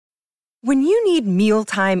When you need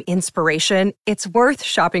mealtime inspiration, it's worth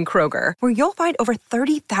shopping Kroger, where you'll find over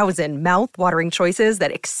 30,000 mouth-watering choices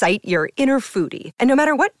that excite your inner foodie. And no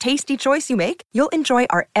matter what tasty choice you make, you'll enjoy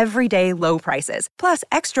our everyday low prices, plus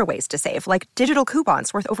extra ways to save, like digital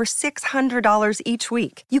coupons worth over $600 each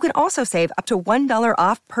week. You can also save up to $1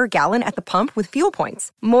 off per gallon at the pump with fuel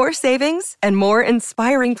points. More savings and more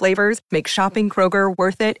inspiring flavors make shopping Kroger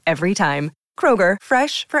worth it every time. Kroger,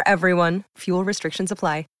 fresh for everyone. Fuel restrictions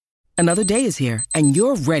apply. Another day is here, and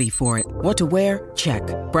you're ready for it. What to wear? Check.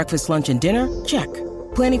 Breakfast, lunch, and dinner? Check.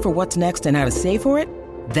 Planning for what's next and how to save for it?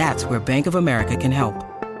 That's where Bank of America can help.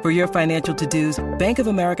 For your financial to-dos, Bank of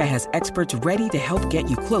America has experts ready to help get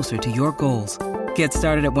you closer to your goals. Get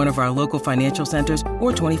started at one of our local financial centers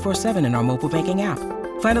or 24/7 in our mobile banking app.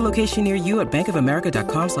 Find a location near you at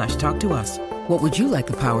bankofamerica.com/talktous. What would you like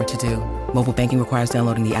the power to do? Mobile banking requires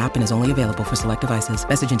downloading the app and is only available for select devices.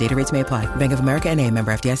 Message and data rates may apply. Bank of America N.A.,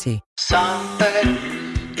 member FDIC. Some facts.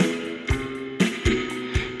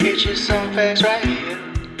 Get you some facts right here.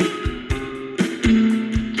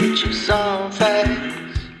 Get you some facts.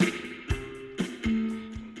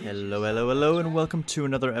 Hello, and welcome to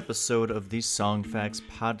another episode of the Song Facts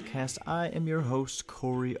Podcast. I am your host,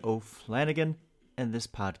 Corey O'Flanagan, and this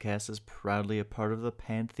podcast is proudly a part of the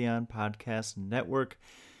Pantheon Podcast Network.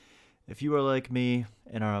 If you are like me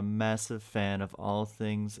and are a massive fan of all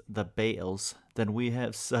things the Beatles, then we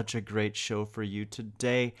have such a great show for you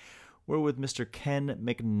today. We're with Mr. Ken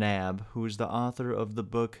McNabb, who is the author of the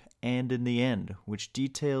book And in the End, which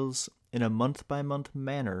details in a month-by-month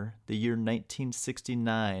manner the year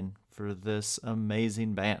 1969 for this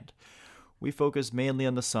amazing band. We focus mainly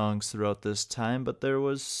on the songs throughout this time, but there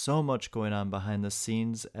was so much going on behind the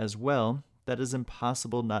scenes as well that is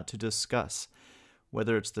impossible not to discuss.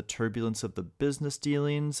 Whether it's the turbulence of the business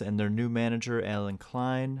dealings and their new manager, Alan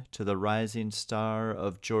Klein, to the rising star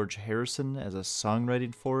of George Harrison as a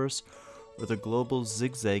songwriting force, or the global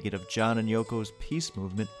zigzagging of John and Yoko's peace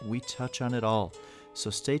movement, we touch on it all. So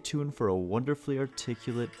stay tuned for a wonderfully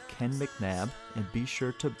articulate Ken McNabb, and be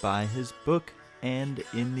sure to buy his book, And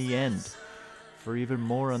in the End, for even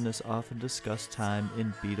more on this often discussed time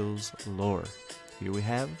in Beatles lore. Here we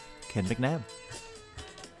have Ken McNabb.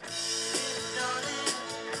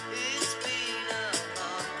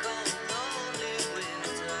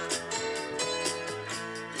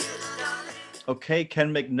 Okay,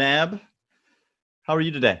 Ken McNabb, how are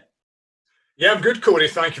you today? Yeah, I'm good, Corey.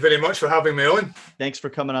 Thank you very much for having me on. Thanks for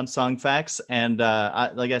coming on Song Facts. And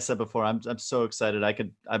like I said before, I'm so excited.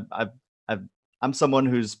 I'm someone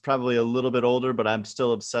who's probably a little bit older, but I'm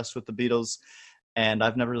still obsessed with the Beatles, and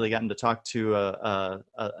I've never really gotten to talk to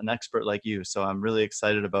an expert like you. So I'm really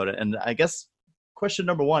excited about it. And I guess question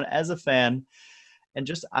number one, as a fan, and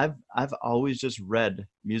just I've always just read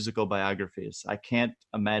musical biographies. I can't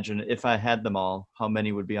imagine, if I had them all, how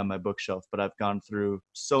many would be on my bookshelf, but I've gone through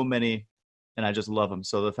so many and I just love them.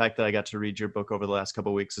 So the fact that I got to read your book over the last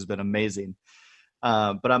couple of weeks has been amazing.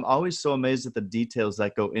 But I'm always so amazed at the details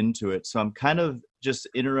that go into it. So I'm kind of just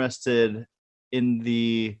interested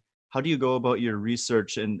in how do you go about your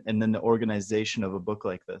research and then the organization of a book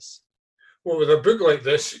like this? Well, with a book like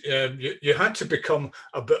this, you had to become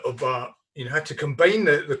a bit of had to combine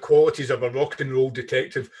the qualities of a rock and roll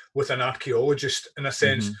detective with an archaeologist, in a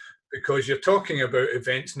sense, because you're talking about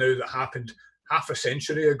events now that happened half a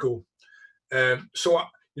century ago. So,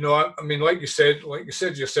 I mean, like you said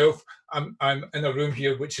yourself, I'm in a room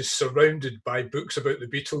here which is surrounded by books about the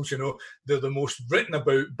Beatles. They're the most written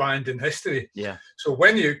about band in history. Yeah. So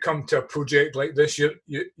when you come to a project like this, you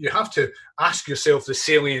have to ask yourself the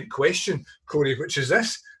salient question, Corey, which is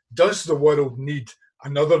this: does the world need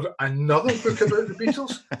another book about the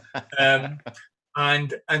Beatles?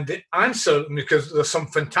 And the answer, because there's some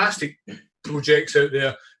fantastic projects out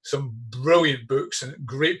there, some brilliant books and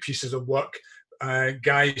great pieces of work,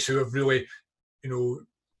 guys who have really,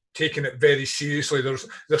 taken it very seriously.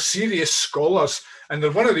 They're serious scholars, and they're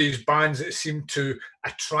one of these bands that seem to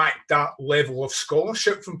attract that level of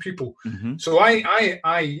scholarship from people. Mm-hmm. So I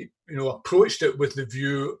approached it with the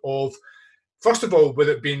view of, first of all, with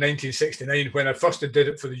it being 1969, when I first did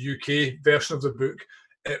it for the UK version of the book,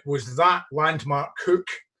 it was that landmark hook,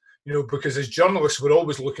 because as journalists, we're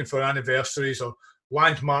always looking for anniversaries or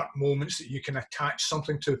landmark moments that you can attach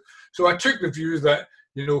something to. So I took the view that,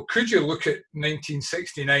 could you look at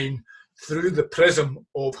 1969 through the prism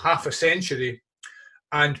of half a century,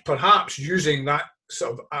 and perhaps using that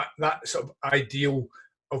sort of ideal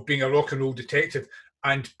of being a rock and roll detective,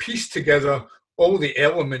 and piece together all the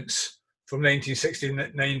elements from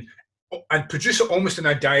 1969 and produce it almost in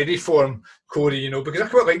a diary form, Corey, because I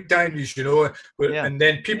quite like diaries, and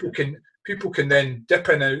then people can people can then dip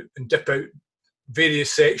in and dip out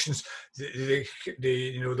various sections, the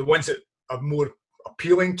ones that are more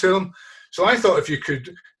appealing to them. So I thought if you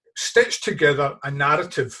could stitch together a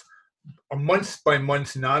narrative, a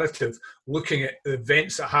month-by-month narrative, looking at the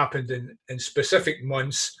events that happened in specific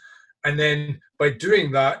months, and then by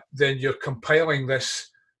doing that, then you're compiling this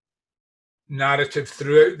narrative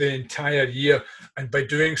throughout the entire year, and by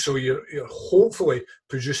doing so you're hopefully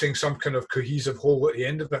producing some kind of cohesive whole at the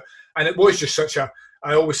end of it. And it was just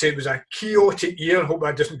I always say it was a chaotic year. I hope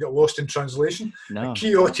that doesn't get lost in translation. A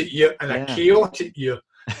chaotic year and a chaotic year.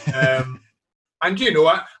 And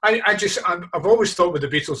I've always thought with the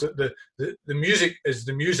Beatles that the music is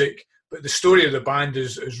the music, but the story of the band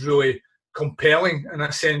is really compelling in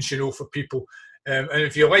a sense, for people. And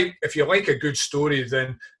if you like a good story,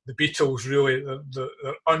 then the Beatles really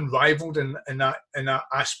they're unrivaled in that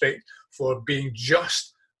aspect for being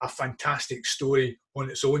just a fantastic story on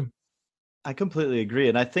its own. I completely agree,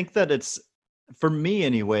 and I think that it's, for me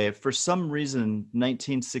anyway, for some reason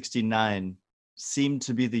 1969 seemed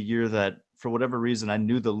to be the year that, for whatever reason, I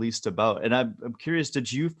knew the least about. And I'm curious,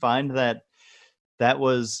 did you find that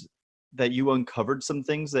you uncovered some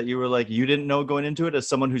things that you were like, you didn't know going into it, as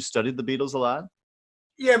someone who studied the Beatles a lot?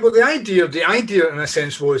 Yeah, well, the idea in a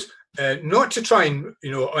sense was not to try and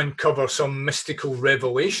uncover some mystical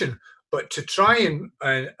revelation, but to try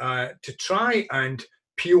and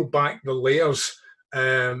peel back the layers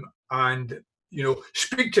and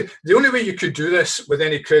speak to. The only way you could do this with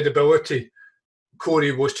any credibility,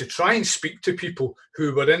 Corey, was to try and speak to people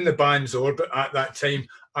who were in the band's orbit at that time,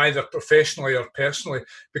 either professionally or personally.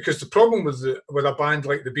 Because the problem with a band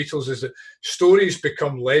like the Beatles is that stories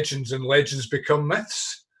become legends and legends become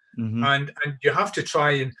myths. Mm-hmm. And you have to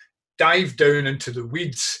try and dive down into the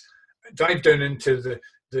weeds, dive down into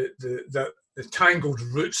the tangled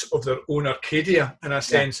roots of their own Arcadia, in a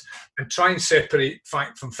sense, and try and separate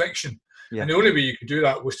fact from fiction. Yeah. And the only way you could do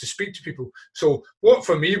that was to speak to people. So what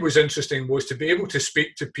for me was interesting was to be able to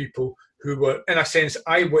speak to people who were, in a sense,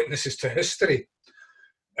 eyewitnesses to history,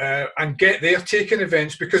 and get their take on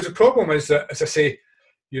events. Because the problem is that, as I say,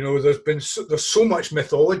 there's so much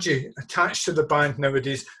mythology attached to the band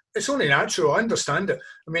nowadays. It's only natural. I understand it.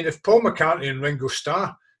 I mean, if Paul McCartney and Ringo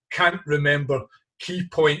Starr can't remember key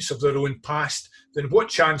points of their own past, then what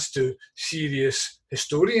chance do serious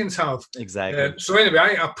historians have? Exactly. So anyway,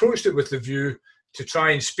 I approached it with the view to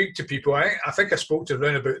try and speak to people. I think I spoke to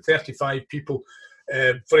around about 35 people.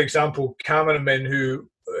 For example, cameramen who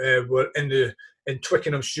were in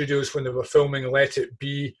Twickenham Studios when they were filming Let It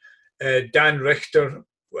Be. Dan Richter,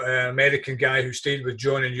 American guy who stayed with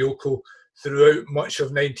John and Yoko throughout much of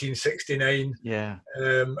 1969. Yeah.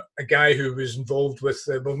 A guy who was involved with,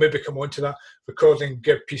 we'll maybe come on to that, recording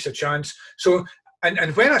Give Peace a Chance. So,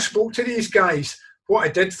 and when I spoke to these guys, what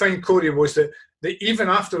I did find, Corey, was that even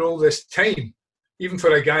after all this time, even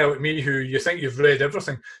for a guy like me who you think you've read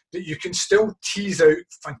everything, that you can still tease out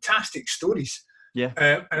fantastic stories. Yeah.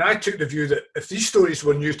 And I took the view that if these stories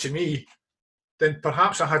were new to me, then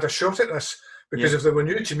perhaps I had a shot at this. Because if they were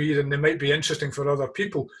new to me, then they might be interesting for other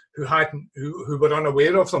people who were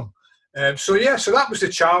unaware of them. So that was the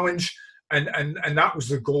challenge, and that was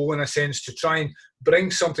the goal, in a sense, to try and bring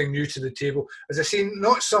something new to the table. As I say,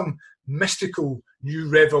 not some mystical new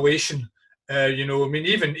revelation. I mean,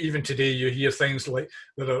 even today you hear things like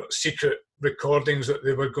there are secret recordings that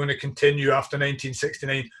they were going to continue after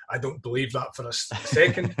 1969. I don't believe that for a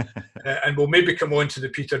second. And we'll maybe come on to the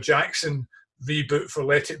Peter Jackson reboot for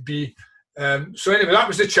Let It Be. So anyway, that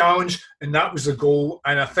was the challenge and that was the goal,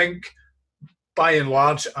 and I think by and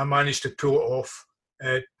large I managed to pull it off.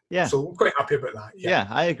 So I'm quite happy about that. Yeah,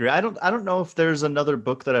 I agree. I don't know if there's another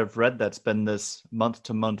book that I've read that's been this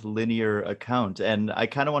month-to-month linear account, and I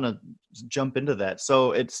kind of want to jump into that.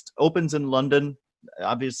 So it opens in London,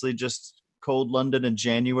 obviously just cold London in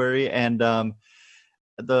January, and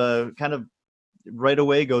the kind of right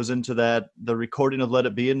away goes into the recording of Let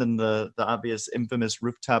It Be, and then the obvious infamous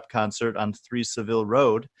rooftop concert on 3 Seville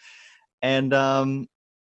Road. And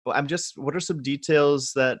what are some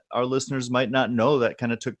details that our listeners might not know that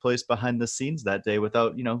kind of took place behind the scenes that day,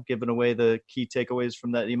 without giving away the key takeaways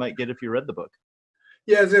from that you might get if you read the book?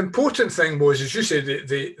 Yeah, the important thing was, as you said,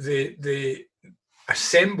 they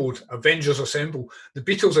assembled, Avengers assembled, the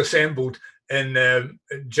Beatles assembled in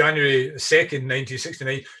January 2nd,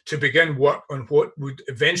 1969, to begin work on what would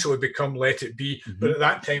eventually become Let It Be, but at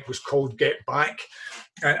that time was called Get Back.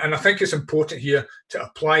 And I think it's important here to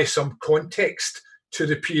apply some context to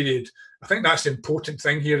the period. I think that's the important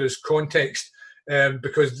thing here, is context,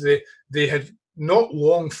 because they had not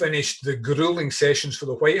long finished the grueling sessions for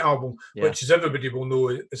the White Album, which, as everybody will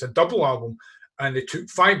know, is a double album. and they took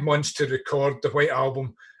 5 months to record the White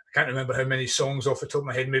Album. I can't remember how many songs off the top of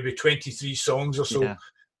my head, maybe 23 songs or so.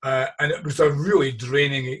 Yeah. And it was a really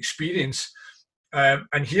draining experience.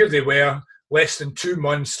 And here they were, less than 2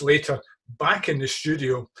 months later, back in the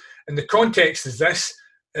studio. And the context is this.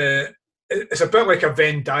 It's a bit like a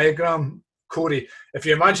Venn diagram, Corey. If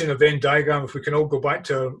you imagine a Venn diagram, if we can all go back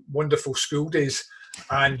to our wonderful school days,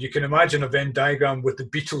 and you can imagine a Venn diagram with the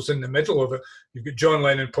Beatles in the middle of it. You've got John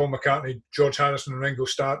Lennon, Paul McCartney, George Harrison and Ringo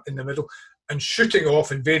Starr in the middle, and shooting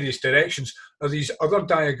off in various directions are these other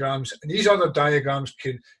diagrams. And these other diagrams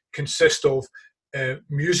can consist of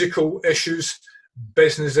musical issues,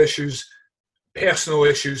 business issues, personal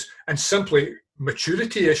issues, and simply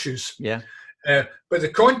maturity issues. Yeah. But the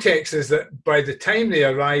context is that by the time they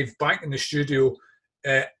arrived back in the studio,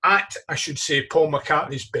 at, I should say, Paul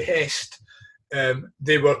McCartney's behest,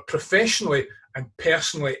 they were professionally and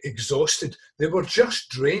personally exhausted. They were just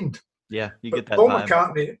drained. Yeah, you but get that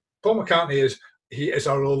Paul McCartney is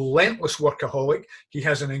a relentless workaholic. He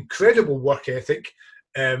has an incredible work ethic,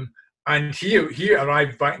 and he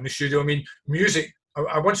arrived back in the studio. I mean, music.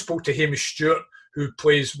 I once spoke to Hamish Stewart, who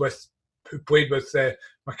played with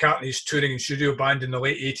McCartney's touring and studio band in the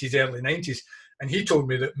late 80s, early 90s, and he told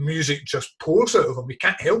me that music just pours out of him. He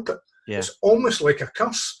can't help it. Yeah. It's almost like a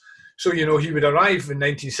curse. So, he would arrive in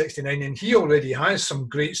 1969 and he already has some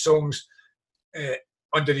great songs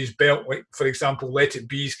under his belt, like, for example, Let It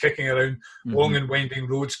Be's kicking around, Long and Winding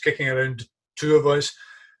Roads kicking around Two of Us.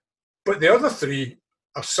 But the other three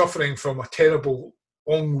are suffering from a terrible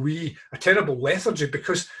ennui, a terrible lethargy,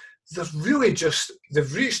 because they've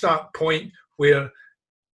reached that point where,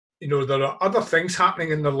 there are other things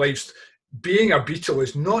happening in their lives. Being a Beatle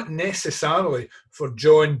is not necessarily for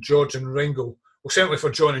John, George and Ringo. Well, certainly for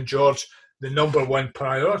John and George, the number one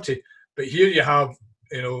priority. But here you have,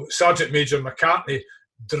 Sergeant Major McCartney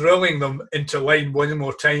drilling them into line one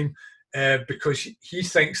more time because he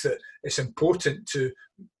thinks that it's important to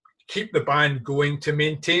keep the band going, to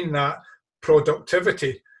maintain that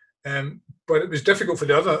productivity. But it was difficult for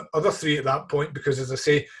the other three at that point because, as I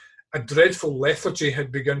say, a dreadful lethargy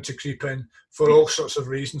had begun to creep in for all sorts of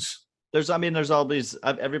reasons. There's all these,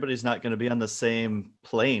 everybody's not going to be on the same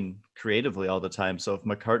plane creatively all the time. So if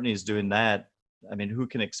McCartney's doing that, I mean, who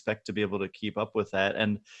can expect to be able to keep up with that?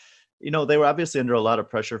 And, they were obviously under a lot of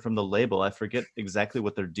pressure from the label. I forget exactly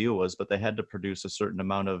what their deal was, but they had to produce a certain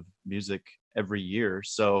amount of music every year.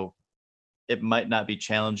 So it might not be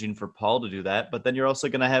challenging for Paul to do that, but then you're also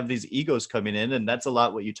going to have these egos coming in. And that's a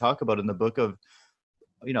lot what you talk about in the book of,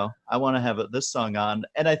 I want to have this song on.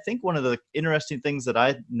 And I think one of the interesting things that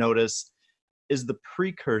I noticed is the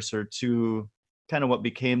precursor to kind of what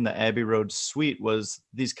became the Abbey Road Suite was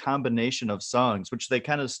these combination of songs, which they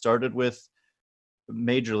kind of started with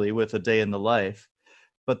majorly with A Day in the Life,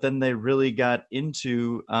 but then they really got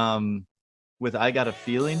into with I Got a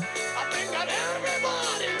Feeling.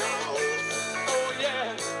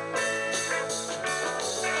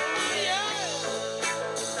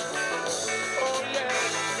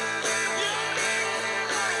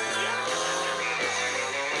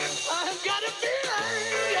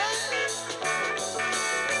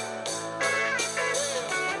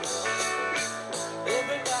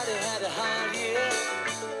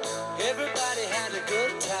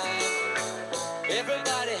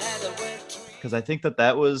 Because I think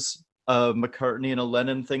that was a McCartney and a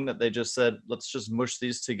Lennon thing that they just said, let's just mush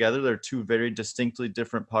these together. They're two very distinctly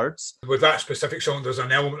different parts. With that specific song, there's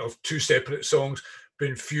an element of two separate songs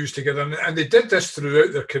being fused together. And they did this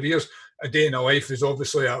throughout their careers. A Day in a Life is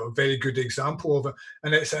obviously a very good example of it.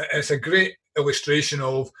 And it's a great illustration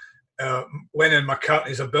of Lennon and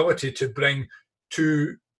McCartney's ability to bring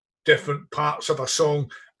two different parts of a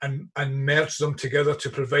song and merge them together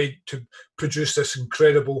to produce this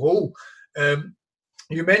incredible whole.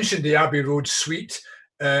 You mentioned the Abbey Road Suite,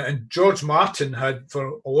 and George Martin had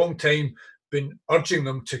for a long time been urging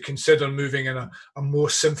them to consider moving in a more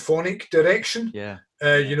symphonic direction. Yeah.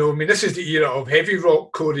 This is the era of heavy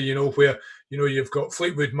rock, Corey, where, you've got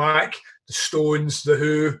Fleetwood Mac, the Stones, the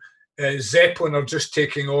Who, Zeppelin are just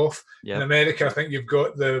taking off. Yep. In America, I think you've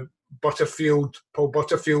got the Paul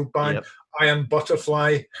Butterfield band, yep. Iron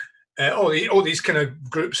Butterfly. All these kind of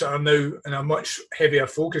groups that are now in a much heavier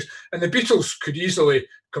focus. And the Beatles could easily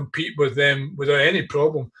compete with them without any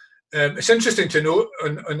problem. It's interesting to note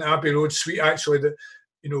on Abbey Road Suite, actually, that,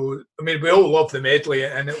 we all love the medley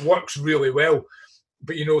and it works really well.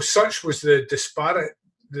 But, such was the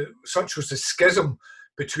schism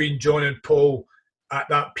between John and Paul at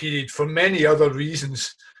that period for many other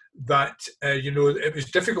reasons that, it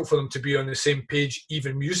was difficult for them to be on the same page,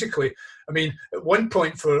 even musically. I mean, at one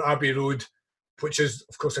point for Abbey Road, which is,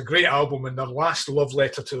 of course, a great album and their last love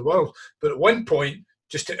letter to the world. But at one point,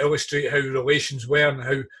 just to illustrate how relations were and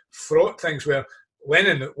how fraught things were,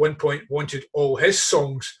 Lennon at one point wanted all his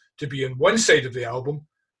songs to be on one side of the album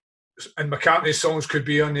and McCartney's songs could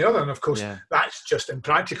be on the other. And of course, that's just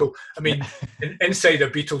impractical. I mean, inside a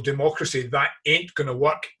Beatle democracy, that ain't going to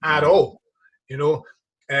work at all, you know.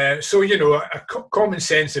 So, you know, common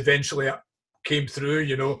sense eventually came through,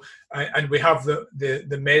 you know, and we have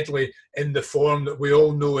the medley in the form that we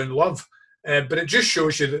all know and love. But it just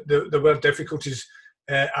shows you that there were difficulties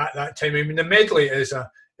at that time. I mean, the medley is a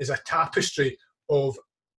tapestry of,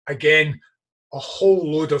 again, a whole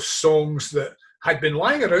load of songs that had been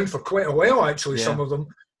lying around for quite a while, actually, some of them.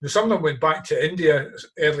 Some of them went back to India,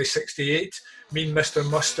 early 68, Mean Mr.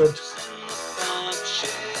 Mustard.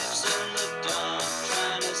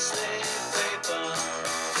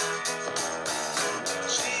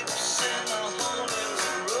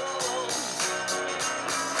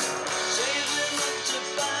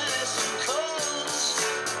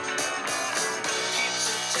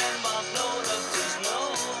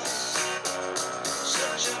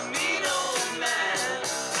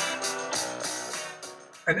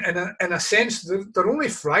 In a sense, they're only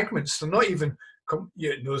fragments. They're not even,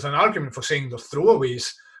 there's an argument for saying they're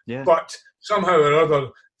throwaways, but somehow or other,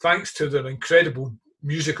 thanks to their incredible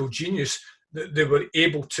musical genius, they were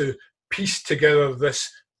able to piece together this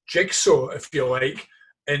jigsaw, if you like,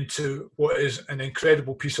 into what is an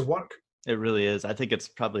incredible piece of work. It really is. I think it's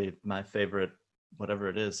probably my favorite, whatever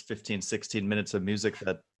it is, 15, 16 minutes of music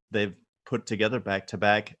that they've put together back to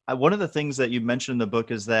back. One of the things that you mentioned in the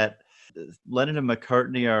book is that Lennon and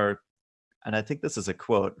McCartney are, and I think this is a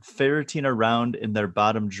quote, ferreting around in their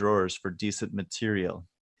bottom drawers for decent material.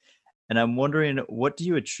 And I'm wondering, what do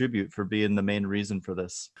you attribute for being the main reason for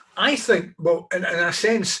this? I think, well, in a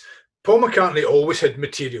sense, Paul McCartney always had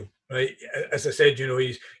material, right? As I said, you know,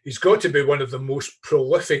 he's got to be one of the most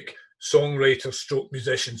prolific songwriters stroke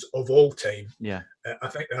musicians of all time. Yeah. I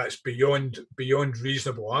think that's beyond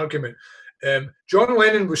reasonable argument. John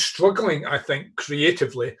Lennon was struggling, I think,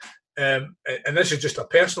 creatively. And this is just a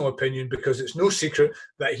personal opinion because it's no secret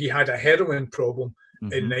that he had a heroin problem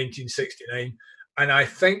in 1969. And I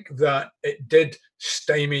think that it did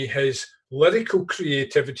stymie his lyrical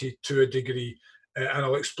creativity to a degree. And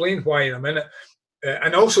I'll explain why in a minute.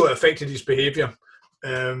 And also it affected his behaviour.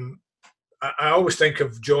 I always think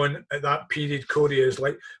of John at that period, Corey, as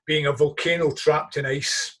like being a volcano trapped in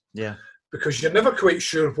ice. Yeah. Because you're never quite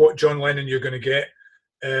sure what John Lennon you're going to get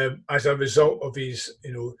as a result of his,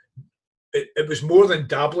 you know, it was more than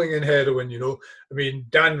dabbling in heroin, you know. I mean,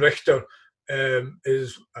 Dan Richter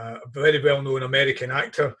is a very well-known American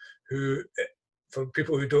actor who, for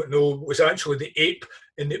people who don't know, was actually the ape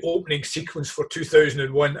in the opening sequence for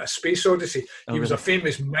 2001, A Space Odyssey. He was a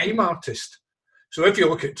famous mime artist. So if you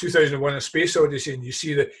look at 2001, A Space Odyssey, and you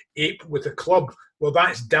see the ape with the club, well,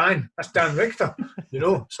 that's Dan Richter, you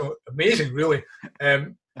know. So amazing, really.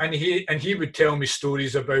 And he would tell me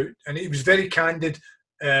stories about, and he was very candid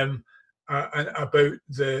about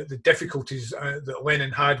the difficulties that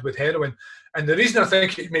Lennon had with heroin. And the reason I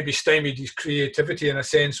think it maybe stymied his creativity in a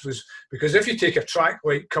sense was because if you take a track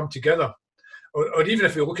like Come Together, or even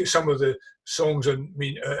if you look at some of the songs on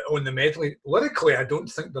the medley, lyrically, I don't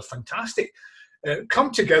think they're fantastic.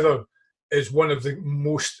 Come Together is one of the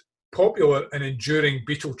most popular and enduring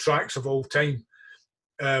Beatle tracks of all time.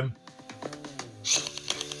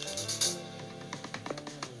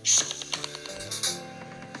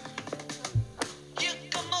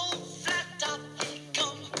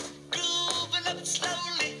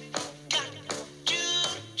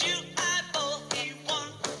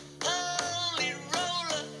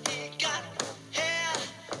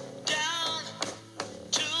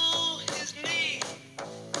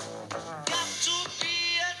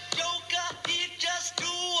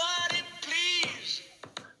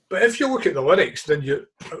 But if you look at the lyrics, then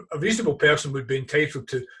a reasonable person would be entitled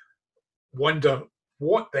to wonder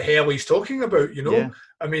what the hell he's talking about, you know? Yeah.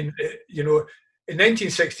 I mean, you know, in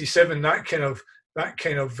 1967, that kind of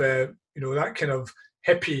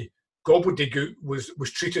hippie gobbledygook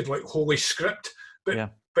was treated like holy script.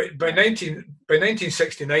 But by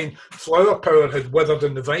 1969, flower power had withered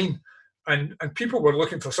in the vine, and people were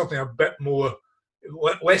looking for something a bit more,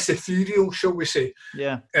 less ethereal, shall we say.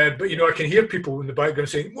 Yeah. But, you know, I can hear people in the background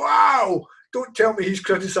saying, wow, don't tell me he's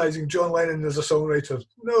criticising John Lennon as a songwriter.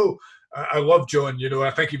 No, I love John, you know.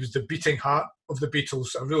 I think he was the beating heart of the Beatles.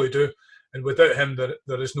 I really do. And without him,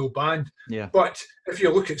 there is no band. Yeah. But if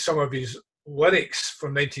you look at some of his lyrics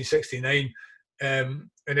from 1969, and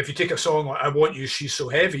if you take a song like I Want You, She's So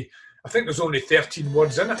Heavy, I think there's only 13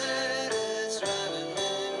 words in it.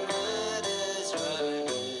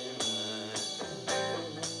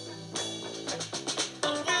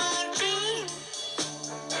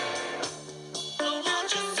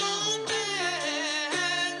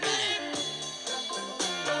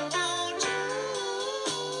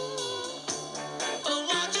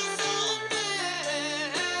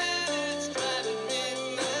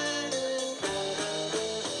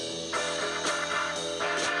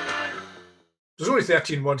 only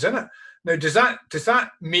 13 words in it. Now, does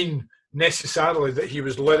that mean necessarily that he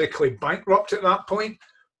was lyrically bankrupt at that point?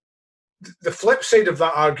 The flip side of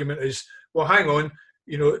that argument is, well, hang on,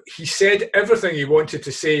 he said everything he wanted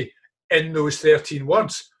to say in those 13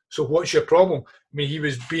 words. So what's your problem? I mean, he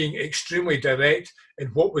was being extremely direct in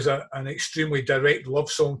what was an extremely direct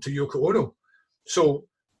love song to Yoko Ono. So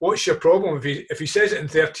what's your problem? If he says it in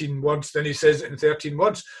 13 words, then he says it in 13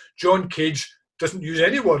 words. John Cage doesn't use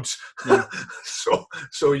any words. Yeah. so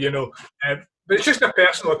but it's just a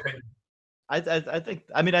personal opinion. I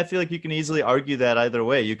feel like you can easily argue that either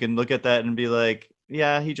way. You can look at that and be like,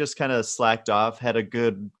 yeah, he just kind of slacked off, had a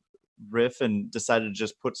good riff and decided to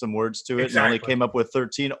just put some words to it and only came up with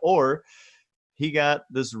 13, or he got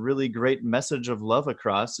this really great message of love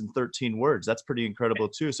across in 13 words. That's pretty incredible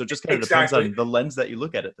too. So it just kind of depends on the lens that you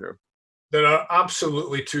look at it through. There are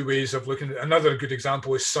absolutely two ways of looking at it. Another good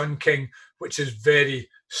example is Sun King, which is very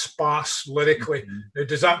sparse lyrically. Mm-hmm. Now,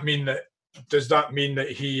 does that mean that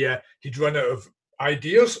he'd run out of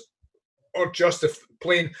ideas, or just the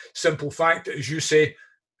plain simple fact that, as you say,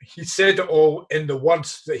 he said it all in the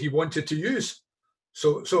words that he wanted to use?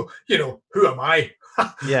 So who am I?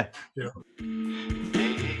 Yeah.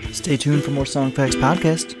 Stay tuned for more Song Facts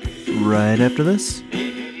podcast right after this.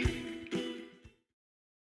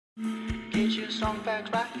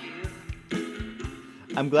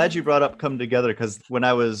 I'm glad you brought up Come Together, because when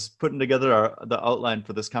I was putting together the outline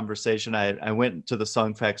for this conversation, I went to the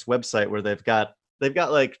Song Facts website where they've got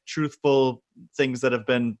like truthful things that have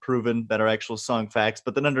been proven that are actual song facts,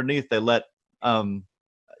 but then underneath they let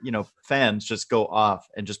fans just go off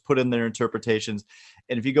and just put in their interpretations.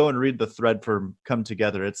 And if you go and read the thread for Come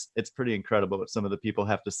Together, it's pretty incredible what some of the people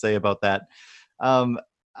have to say about that.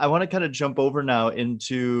 I want to kind of jump over now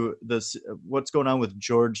into this, what's going on with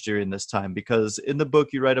George during this time, because in the book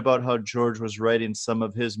you write about how George was writing some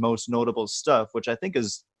of his most notable stuff, which I think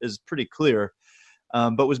is pretty clear,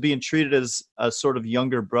 but was being treated as a sort of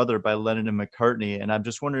younger brother by Lennon and McCartney. And I'm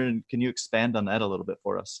just wondering, can you expand on that a little bit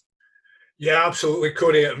for us? Yeah, absolutely,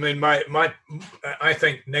 Corey. I mean, I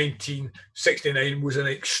think 1969 was an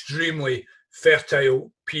extremely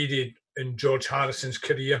fertile period in George Harrison's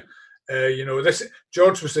career.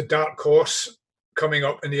 George was the dark horse coming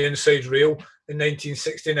up in the Inside Rail in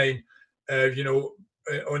 1969.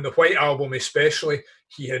 On the White Album especially,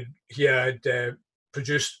 he had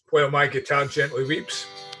produced While My Guitar Gently Weeps.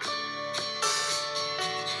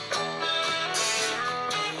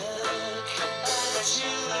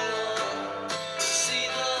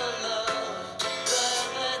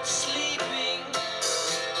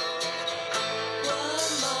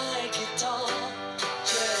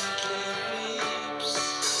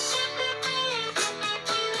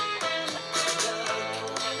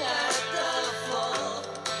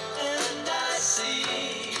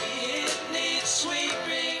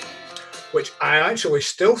 Which I actually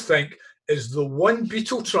still think is the one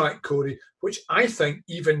Beatle track, Corey, which I think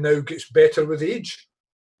even now gets better with age.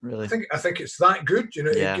 Really? I think it's that good.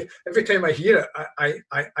 Yeah. Every time I hear it,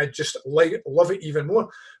 I just love it even more.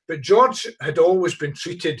 But George had always been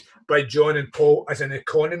treated by John and Paul as an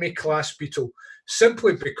economy class Beatle,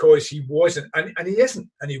 simply because he wasn't, and he isn't,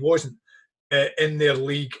 and he wasn't in their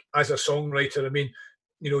league as a songwriter. I mean,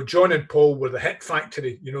 John and Paul were the hit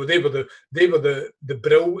factory. They were the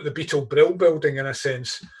Beatle Brill building in a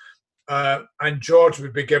sense. And George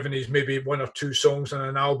would be given his maybe one or two songs on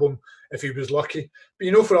an album if he was lucky.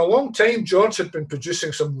 But for a long time, George had been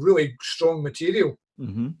producing some really strong material.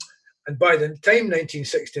 Mm-hmm. And by the time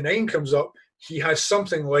 1969 comes up, he has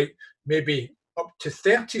something like maybe up to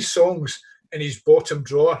 30 songs in his bottom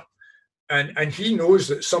drawer. And he knows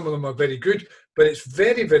that some of them are very good, but it's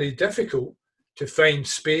very, very difficult to find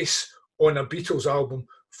space on a Beatles album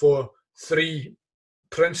for three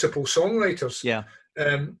principal songwriters. Yeah.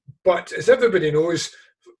 But as everybody knows,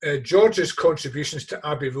 George's contributions to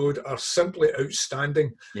Abbey Road are simply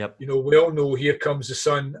outstanding. Yep. We all know Here Comes the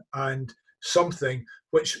Sun and Something,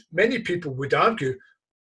 which many people would argue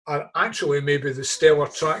are actually maybe the stellar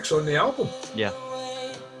tracks on the album. Yeah.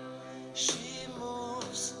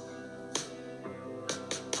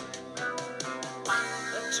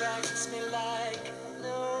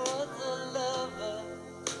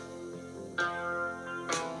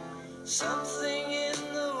 Something in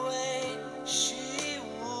the way she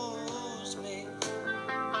woos me.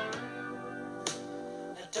 I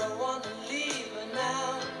don't want to leave her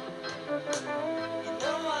now.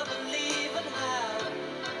 I believe in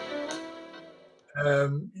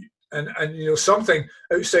how. And Something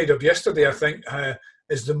Outside of Yesterday, I think,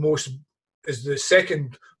 is the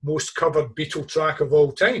second most covered Beatle track of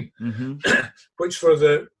all time, mm-hmm. which for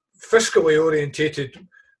the fiscally orientated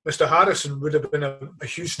Mr. Harrison would have been a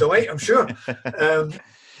huge delight, I'm sure.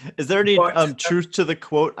 Is there any but, truth to the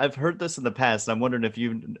quote? I've heard this in the past. I'm wondering if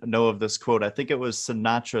you know of this quote. I think it was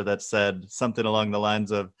Sinatra that said something along the lines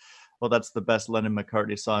of, well, that's the best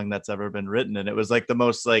Lennon-McCartney song that's ever been written. And it was like the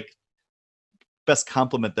most best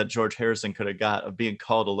compliment that George Harrison could have got, of being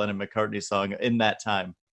called a Lennon-McCartney song in that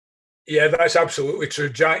time. Yeah, that's absolutely true.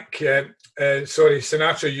 Jack,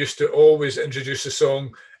 Sinatra used to always introduce a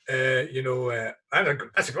song, that's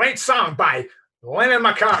a great song by Lennon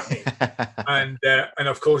McCartney. and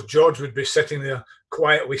of course, George would be sitting there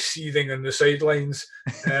quietly seething on the sidelines.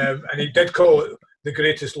 And he did call it the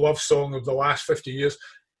greatest love song of the last 50 years.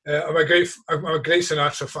 I'm a great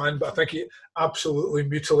Sinatra fan, but I think he absolutely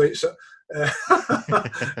mutilates it. It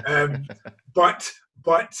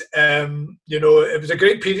was a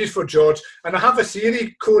great period for George. And I have a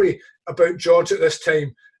theory, Corey, about George at this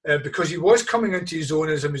time, because he was coming into his own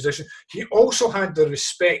as a musician. He also had the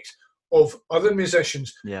respect of other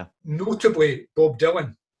musicians, notably Bob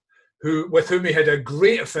Dylan, with whom he had a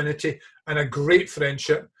great affinity and a great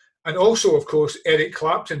friendship. And also, of course, Eric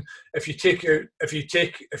Clapton. If you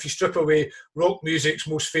strip away rock music's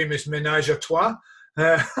most famous Ménage à Trois,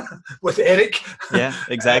 with Eric. Yeah,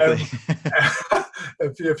 exactly.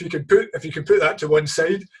 If you can put that to one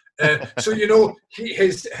side,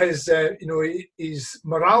 his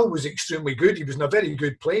morale was extremely good. He was in a very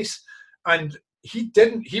good place, and he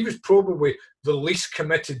was probably the least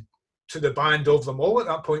committed to the band of them all at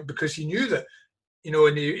that point, because he knew that,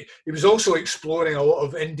 and he was also exploring a lot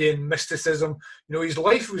of Indian mysticism. His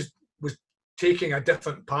life was taking a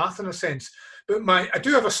different path in a sense. But I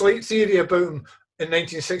do have a slight theory about him in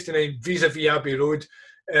 1969 vis-a-vis Abbey Road,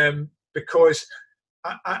 because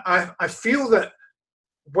I feel that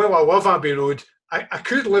while I love Abbey Road, I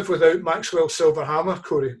could live without Maxwell's Silver Hammer,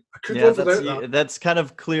 Corey. I could live without that. That's kind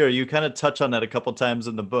of clear. You kind of touch on that a couple times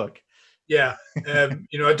in the book. Yeah, I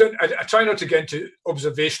try not to get into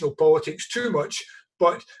observational politics too much,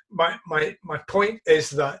 but my point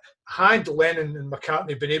is that had Lennon and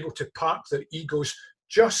McCartney been able to park their egos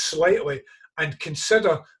just slightly and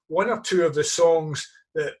consider one or two of the songs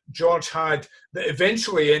that George had that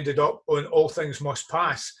eventually ended up on All Things Must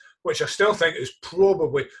Pass, which I still think is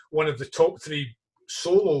probably one of the top 3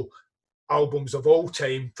 solo albums of all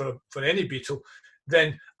time for any Beatle,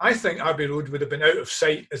 then I think Abbey Road would have been out of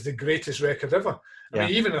sight as the greatest record ever. I mean,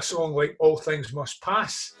 even a song like All Things Must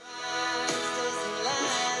Pass.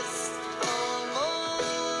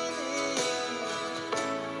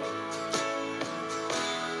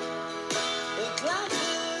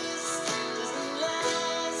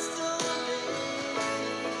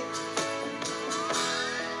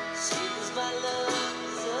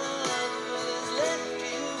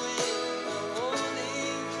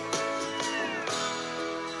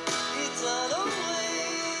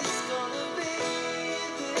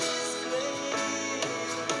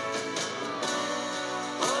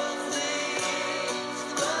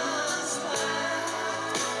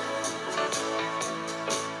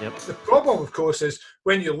 The problem, of course, is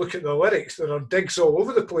when you look at the lyrics, there are digs all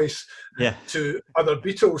over the place to other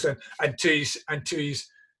Beatles and to his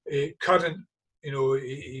current,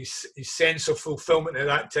 his sense of fulfilment at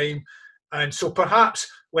that time. And so perhaps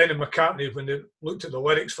Lennon McCartney, when they looked at the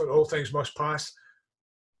lyrics for All Things Must Pass,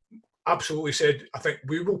 absolutely said, I think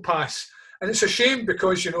we will pass. And it's a shame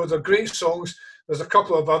because, they're great songs. There's a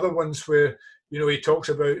couple of other ones where, he talks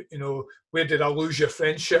about, where did I lose your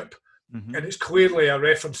friendship? Mm-hmm. And it's clearly a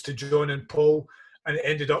reference to John and Paul, and it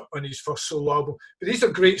ended up on his first solo album. But these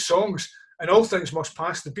are great songs, and All Things Must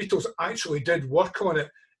Pass. The Beatles actually did work on it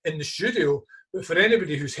in the studio, but for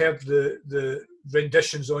anybody who's heard the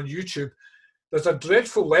renditions on YouTube, there's a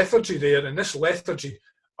dreadful lethargy there, and this lethargy,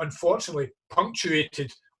 unfortunately,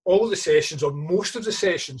 punctuated all the sessions, or most of the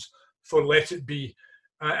sessions, for Let It Be.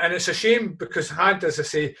 And it's a shame because had, as I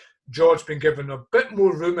say, George been given a bit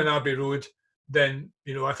more room in Abbey Road, then,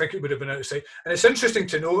 I think it would have been outside. And it's interesting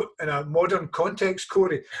to note in a modern context,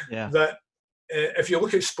 Corey, that if you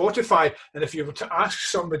look at Spotify, and if you were to ask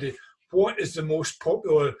somebody what is the most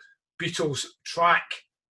popular Beatles track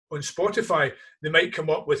on Spotify, they might come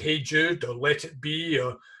up with Hey Jude or Let It Be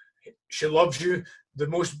or She Loves You. The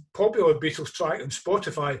most popular Beatles track on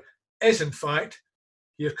Spotify is, in fact,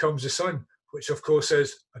 Here Comes the Sun, which, of course,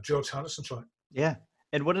 is a George Harrison track. Yeah.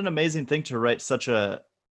 And what an amazing thing to write such a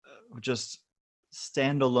just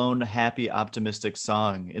standalone, happy, optimistic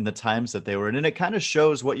song in the times that they were in. And it kind of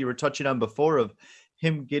shows what you were touching on before of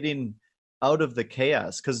him getting out of the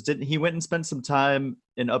chaos, because he went and spent some time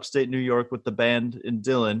in upstate New York with the band in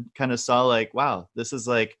Dylan, kind of saw like, wow, this is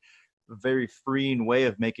like a very freeing way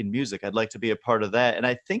of making music. I'd like to be a part of that. And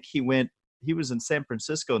I think he went he was in San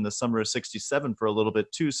Francisco in the summer of '67 for a little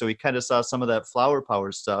bit too, so he kind of saw some of that flower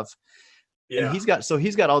power stuff. Yeah. And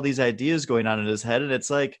he's got all these ideas going on in his head, and it's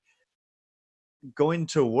like going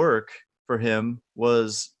to work for him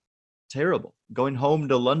was terrible. Going home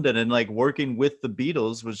to London and like working with the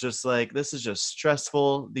Beatles was just like, this is just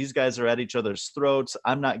stressful. These guys are at each other's throats.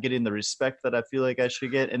 I'm not getting the respect that I feel like I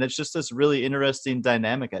should get. And it's just this really interesting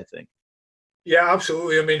dynamic, I think. Yeah,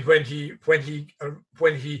 absolutely. I mean, when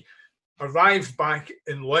he arrived back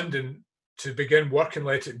in London to begin working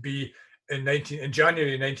Let It Be in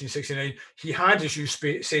January 1969, he had, as you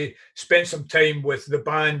say, spent some time with the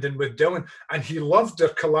band and with Dylan, and he loved their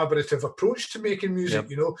collaborative approach to making music, Yep.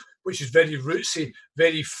 you know, which is very rootsy,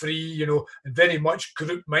 very free, you know, and very much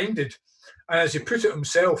group-minded. And as he put it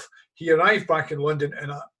himself, he arrived back in London,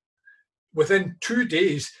 and within 2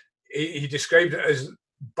 days, he described it as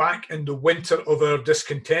back in the winter of our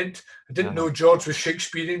discontent. I didn't know George was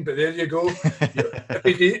Shakespearean, but there you go.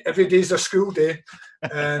 Every day's a school day.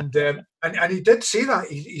 And he did say that.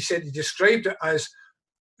 He said he described it as,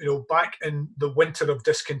 you know, back in the winter of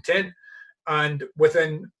discontent. And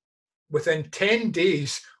within 10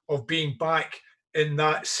 days of being back in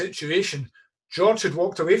that situation, George had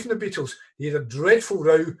walked away from the Beatles. He had a dreadful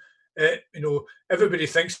row. You know, everybody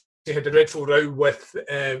thinks he had a dreadful row with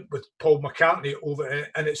Paul McCartney over,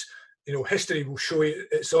 and it's, you know, history will show you.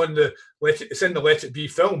 It's in the Let It Be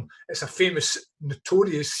film. It's a famous,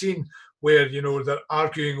 notorious scene where, you know, they're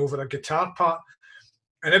arguing over a guitar part,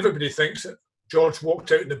 and everybody thinks that George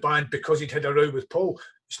walked out in the band because he'd had a row with Paul.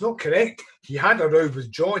 It's not correct. He had a row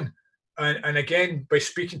with John, and again, by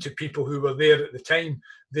speaking to people who were there at the time,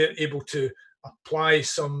 they're able to apply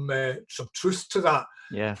some truth to that.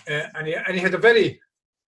 Yeah, and he had a very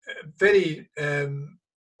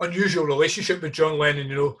unusual relationship with John Lennon.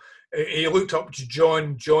 You know, he looked up to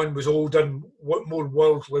John. John was older and more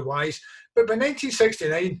worldly wise. But by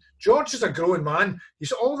 1969, George is a grown man.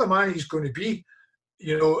 He's all the man he's going to be.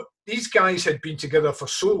 You know, these guys had been together for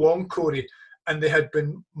so long, Corey, and they had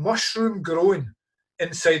been mushroom growing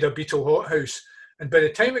inside a Beatle hothouse. And by the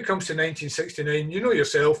time it comes to 1969, you know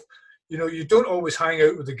yourself, you know, you don't always hang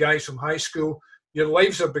out with the guys from high school. Your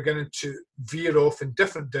lives are beginning to veer off in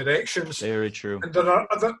different directions. very true. And there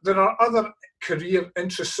are other career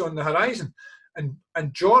interests on the horizon.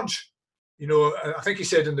 And George, you know, I think he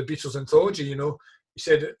said in the Beatles anthology, you know, he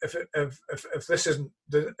said, if this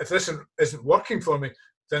isn't working for me,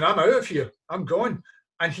 then I'm out of here. I'm gone.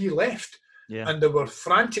 And he left. Yeah. And there were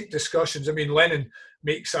frantic discussions. I mean, Lennon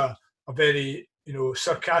makes a very, you know,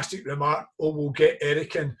 sarcastic remark, "Oh, we'll get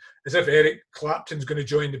Eric in," as if Eric Clapton's going to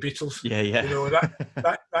join the Beatles. Yeah. You know,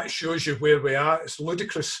 that shows you where we are. It's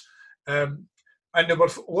ludicrous. And there were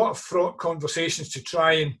a lot of fraught conversations to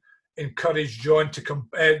try and encourage George to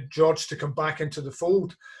come back into the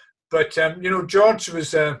fold. But, you know, George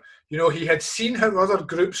was, you know, he had seen how other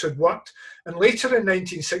groups had worked. And later in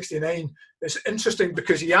 1969, it's interesting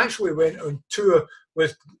because he actually went on tour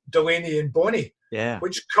with Delaney and Bonnie,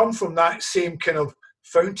 which come from that same kind of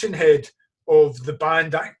fountainhead of the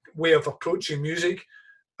band, that way of approaching music.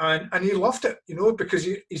 And he loved it, you know, because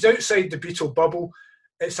he's outside the Beatle bubble.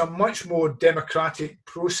 It's a much more democratic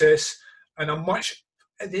process, and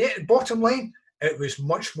at the bottom line, it was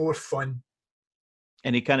much more fun.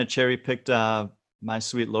 And he kind of cherry picked My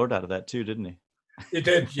Sweet Lord out of that too, didn't he? He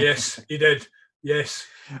did, yes, he did, yes.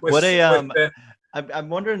 I'm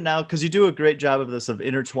wondering now, because you do a great job of this, of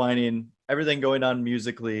intertwining everything going on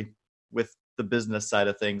musically with the business side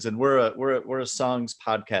of things. And we're a songs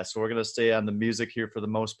podcast, so we're going to stay on the music here for the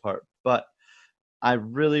most part. But I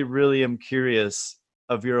really, really am curious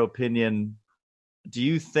of your opinion. Do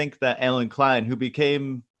you think that Alan Klein, who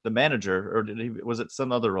became the manager, or was it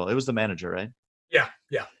some other role? It was the manager, right? Yeah.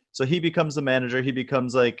 So he becomes the manager. He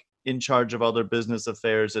becomes like in charge of all their business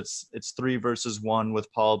affairs. It's 3 versus 1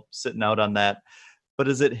 with Paul sitting out on that. But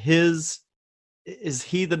is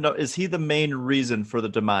he the main reason for the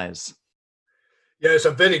demise? Yeah, it's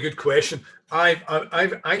a very good question.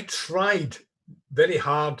 I tried very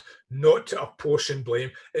hard not to apportion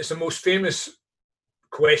blame. It's the most famous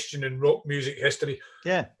question in rock music history.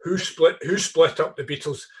 Yeah. Who split up the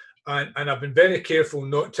Beatles? And I've been very careful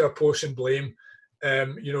not to apportion blame.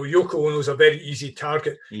 You know, Yoko Ono's a very easy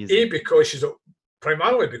target.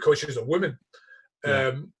 Primarily because she's a woman.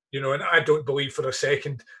 Yeah. You know, and I don't believe for a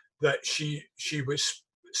second that she was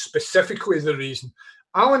specifically the reason.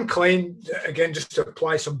 Alan Klein, again, just to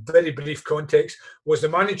apply some very brief context, was the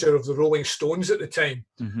manager of the Rolling Stones at the time.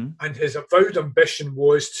 Mm-hmm. And his avowed ambition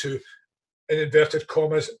was to, in inverted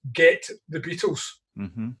commas, get the Beatles.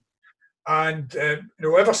 Mm-hmm. And you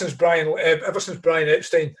know, ever since Brian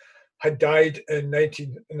Epstein had died in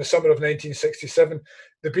the summer of 1967.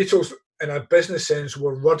 The Beatles, in a business sense,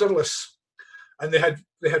 were rudderless, and they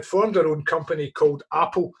had formed their own company called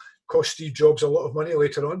Apple. Cost Steve Jobs a lot of money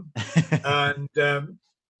later on,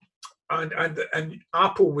 and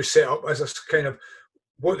Apple was set up as a kind of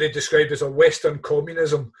what they described as a Western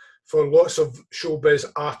communism for lots of showbiz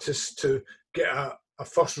artists to get a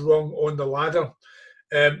first rung on the ladder.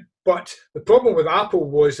 But the problem with Apple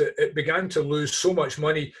was that it began to lose so much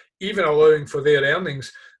money, even allowing for their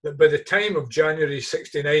earnings, that by the time of January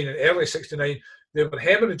 69 and early 69, they were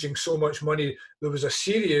hemorrhaging so much money, there was a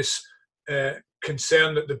serious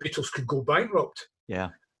concern that the Beatles could go bankrupt. Yeah.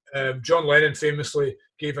 John Lennon famously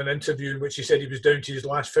gave an interview in which he said he was down to his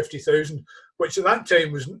last 50,000, which at that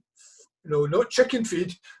time was, not chicken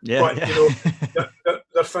feed, but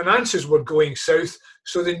their finances were going south,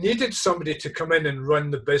 so they needed somebody to come in and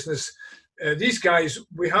run the business. These guys,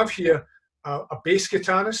 we have here a bass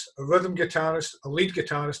guitarist, a rhythm guitarist, a lead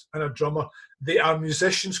guitarist, and a drummer. They are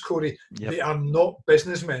musicians, Corey. Yep. They are not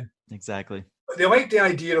businessmen. Exactly. They like the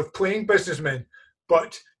idea of playing businessmen,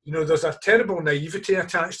 but there's a terrible naivety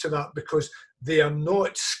attached to that because they are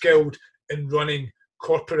not skilled in running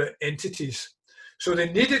corporate entities. So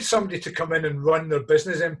they needed somebody to come in and run their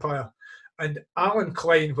business empire. And Alan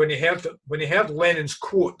Klein, when he heard Lennon's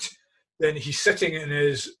quote, then he's sitting in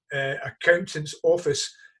his accountant's office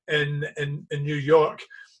in New York,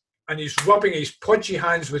 and he's rubbing his pudgy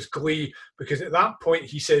hands with glee because at that point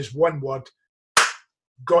he says one word: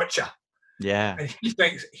 "Gotcha." Yeah. And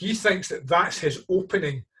he thinks that that's his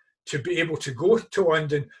opening to be able to go to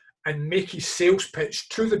London and make his sales pitch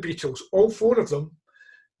to the Beatles, all four of them,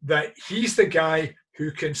 that he's the guy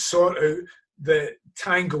who can sort out the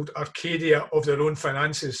tangled Arcadia of their own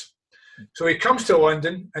finances. So he comes to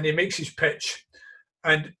London and he makes his pitch.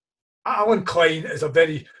 And Alan Klein is a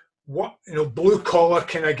very blue collar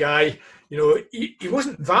kind of guy. He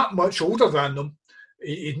wasn't that much older than them.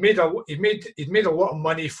 He'd made a lot of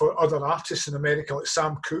money for other artists in America, like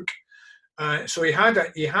Sam Cooke. So he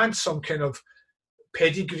had some kind of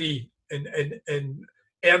pedigree in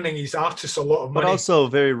earning his artists a lot of money. But also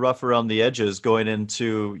very rough around the edges, going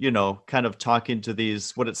into, kind of talking to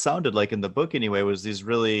these, what it sounded like in the book anyway, was these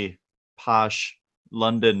really posh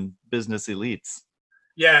London business elites.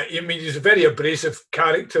 Yeah, I mean, he's a very abrasive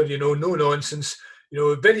character, no nonsense,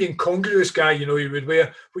 a very incongruous guy. He would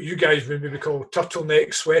wear what you guys would maybe call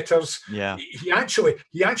turtleneck sweaters. Yeah. He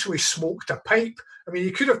actually smoked a pipe. I mean,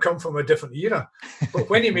 he could have come from a different era, but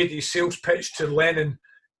when he made his sales pitch to Lennon,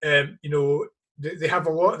 there were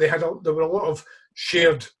a lot of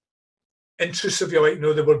shared interests, if you like.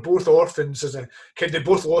 They were both orphans as a kid. They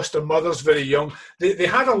both lost their mothers very young. They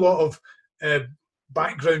had a lot of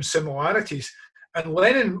background similarities. And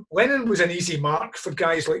Lennon was an easy mark for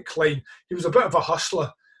guys like Klein. He was a bit of a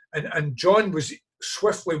hustler, and John was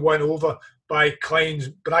swiftly won over by Klein's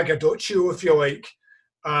braggadocio, if you like.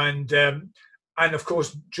 And of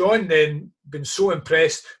course, John then been so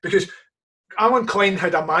impressed because Alan Klein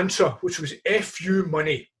had a mantra, which was "F you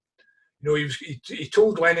money." He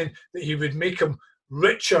told Lennon that he would make him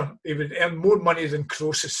richer. He would earn more money than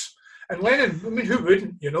Croesus. And Lennon, I mean, who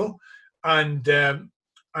wouldn't,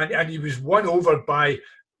 And he was won over by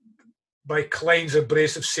Klein's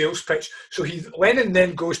abrasive sales pitch. So Lennon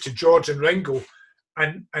then goes to George and Ringo,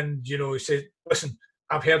 and he said, "Listen,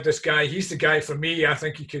 I've heard this guy. He's the guy for me. I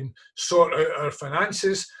think he can sort out our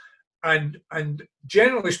finances." And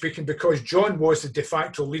generally speaking, because John was the de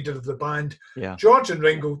facto leader of the band, George and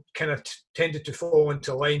Ringo kind of tended to fall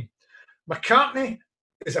into line. McCartney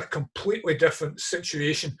is a completely different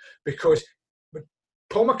situation because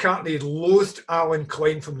Paul McCartney loathed Alan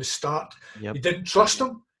Klein from the start. Yep. He didn't trust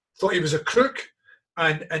him, thought he was a crook,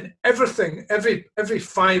 and everything, every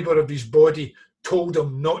fibre of his body told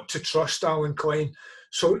him not to trust Alan Klein.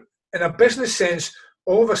 So in a business sense,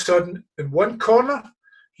 all of a sudden, in one corner,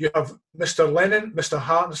 you have Mr. Lennon, Mr.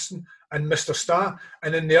 Harrison, and Mr. Starr,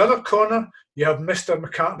 and in the other corner, you have Mr.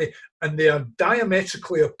 McCartney, and they are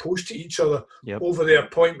diametrically opposed to each other over the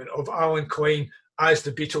appointment of Alan Klein as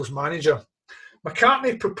the Beatles manager.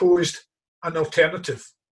 McCartney proposed an alternative,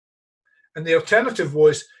 and the alternative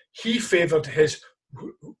was he favoured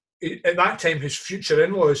at that time, his future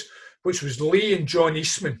in-laws, which was Lee and John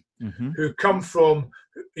Eastman, who come from,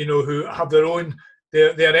 who have their own,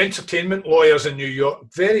 they're entertainment lawyers in New York,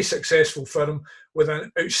 very successful firm with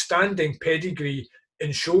an outstanding pedigree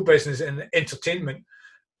in show business and entertainment.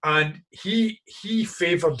 And he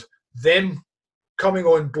favoured them coming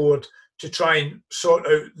on board to try and sort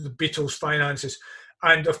out the Beatles' finances.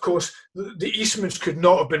 And of course, the Eastmans could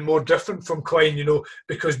not have been more different from Klein,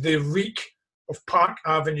 because they reek of Park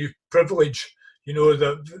Avenue privilege. You know,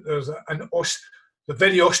 they're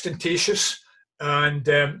very ostentatious, and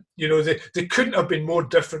you know, they couldn't have been more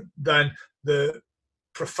different than the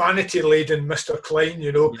profanity-laden Mr. Klein.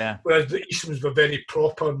 You know, Yeah. whereas the Eastmans were very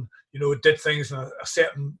proper and, you know, did things in a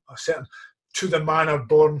certain to the manner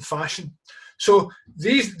born fashion. So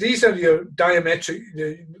these are your diametric,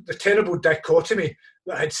 the terrible dichotomy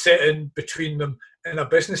that had set in between them in a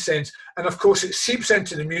business sense. And of course, it seeps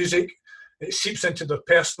into the music, it seeps into their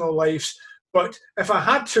personal lives. But if I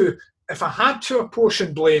had to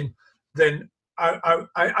apportion blame, then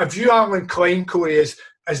I view Alan Klein, Corey,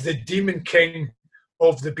 as the demon king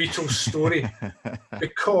of the Beatles story,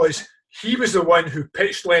 because he was the one who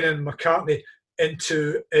pitched Lennon and McCartney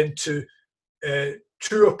into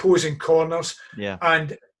two opposing corners, Yeah.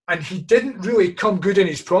 and he didn't really come good in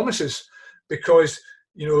his promises, because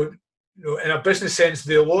you know, in a business sense,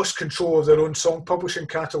 they lost control of their own song publishing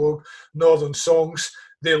catalogue, Northern Songs.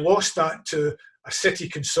 They lost that to a city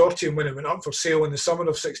consortium when it went up for sale in the summer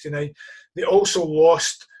of '69. They also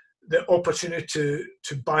lost the opportunity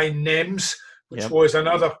to buy NEMS, which was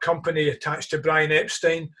another company attached to Brian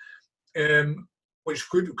Epstein, which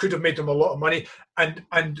could have made them a lot of money.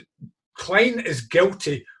 And Klein is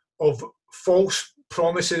guilty of false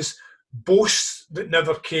promises, boasts that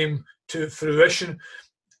never came to fruition.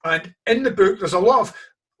 And in the book, there's a lot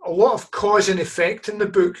of cause and effect in the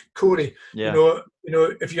book, Corey. Yeah. You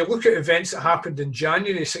know, if you look at events that happened in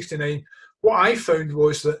January '69, what I found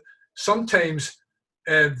was that sometimes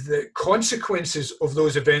the consequences of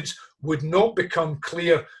those events would not become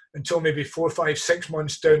clear until maybe 4, 5, 6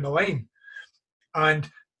 months down the line. And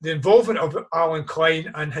the involvement of Alan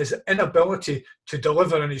Klein and his inability to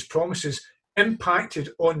deliver on his promises impacted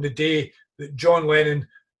on the day that John Lennon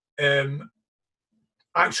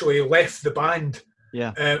actually left the band.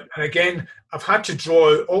 Yeah. And again, I've had to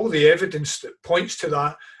draw out all the evidence that points to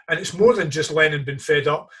that. And it's more than just Lennon being fed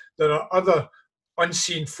up. There are other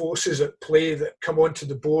unseen forces at play that come onto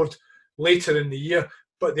the board later in the year,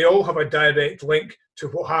 but they all have a direct link to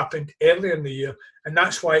what happened earlier in the year. And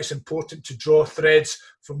that's why it's important to draw threads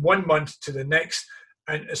from one month to the next.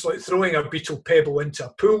 And it's like throwing a beetle pebble into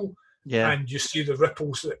a pool, and you see the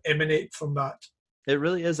ripples that emanate from that. It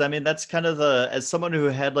really is. I mean, that's kind of as someone who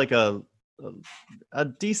had like a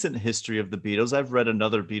decent history of the Beatles, I've read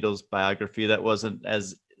another Beatles biography that wasn't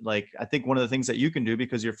as, like, I think one of the things that you can do,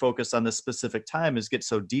 because you're focused on this specific time, is get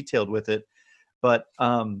so detailed with it. But,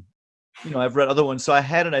 you know, I've read other ones. So I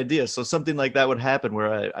had an idea. So something like that would happen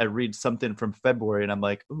where I read something from February and I'm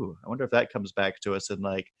like, ooh, I wonder if that comes back to us in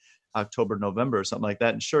like October, November or something like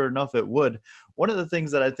that. And sure enough, it would. One of the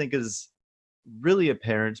things that I think is really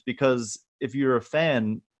apparent, because if you're a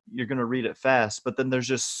fan, you're going to read it fast, but then there's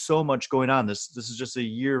just so much going on. This is just a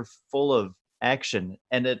year full of action.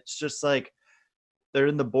 And it's just like, they're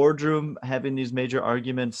in the boardroom having these major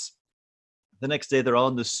arguments. The next day, they're all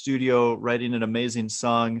in the studio writing an amazing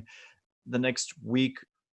song. The next week,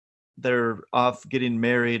 they're off getting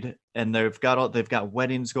married, and they've got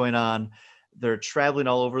weddings going on. They're traveling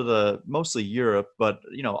all over mostly Europe, but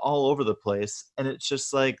you know, all over the place. And it's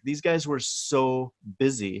just like, these guys were so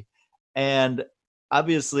busy. And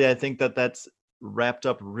obviously, I think that that's wrapped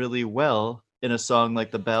up really well in a song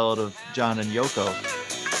like the Ballad of John and Yoko.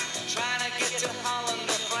 Trying to get to Holland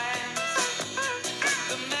or France.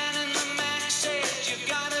 The man in the Mac said, "You've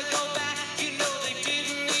got to go back." You know they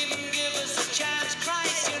didn't even give us a chance.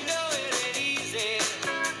 Christ, you know it ain't easy.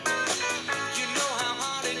 You know how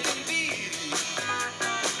hard it can be.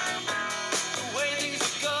 The way things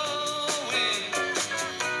are going,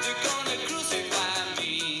 they're gonna crucify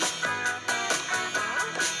me.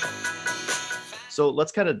 So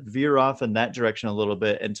let's kind of veer off in that direction a little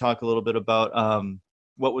bit and talk a little bit about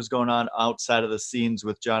what was going on outside of the scenes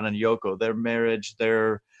with John and Yoko, their marriage,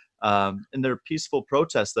 and their peaceful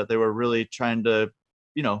protests that they were really trying to,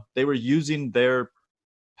 you know, they were using their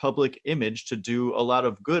public image to do a lot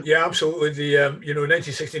of good. Yeah, absolutely. You know,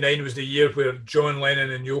 1969 was the year where John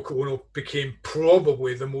Lennon and Yoko Ono became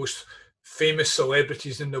probably the most famous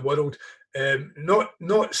celebrities in the world.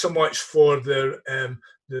 Not so much for their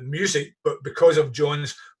the music, but because of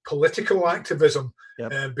John's political activism.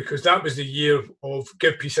 Yep. Because that was the year of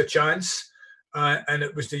Give Peace a Chance, and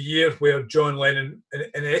it was the year where John Lennon,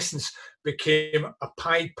 in essence, became a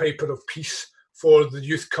Pied Piper of peace for the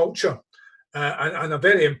youth culture, and a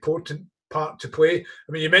very important part to play.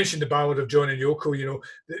 I mean, you mentioned the Ballad of John and Yoko. You know,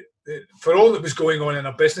 for all that was going on in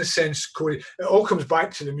a business sense, Corey, it all comes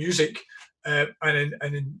back to the music. And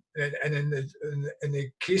in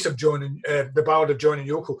the case of John and the Ballad of John and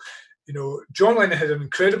Yoko, John Lennon had an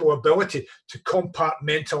incredible ability to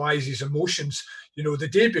compartmentalise his emotions. The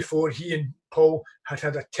day before, he and Paul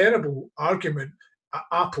had a terrible argument at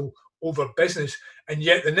Apple over business, and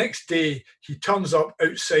yet the next day he turns up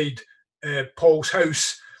outside Paul's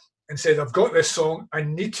house and said, "I've got this song, I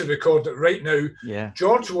need to record it right now." Yeah.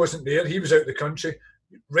 George wasn't there, he was out the country.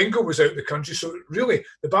 Ringo was out the country. So really,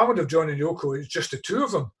 the Ballad of John and Yoko is just the two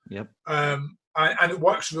of them. Yep. And it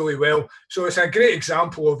works really well. So it's a great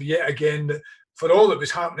example of, yet again, that for all that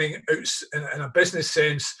was happening in a business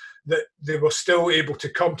sense, that they were still able to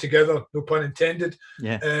come together, no pun intended,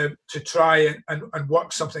 to try and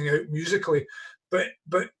work something out musically. But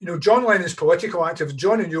John Lennon's political activism,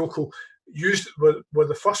 John and Yoko were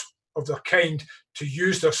the first of their kind to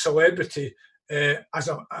use their celebrity as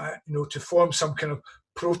to form some kind of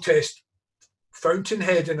protest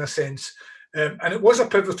fountainhead in a sense. And it was a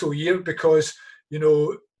pivotal year because,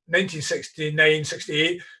 1969,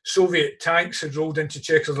 68, Soviet tanks had rolled into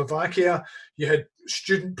Czechoslovakia. You had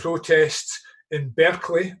student protests in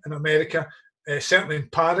Berkeley in America, certainly in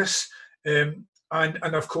Paris. And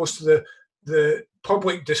of course, the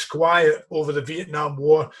public disquiet over the Vietnam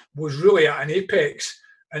War was really at an apex.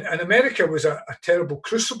 And America was a terrible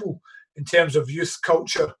crucible in terms of youth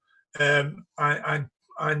culture and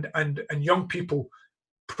young people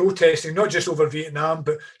protesting, not just over Vietnam,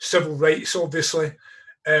 but civil rights, obviously.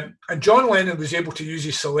 And John Lennon was able to use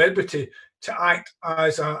his celebrity to act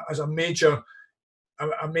as a major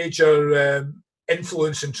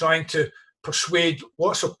influence in trying to persuade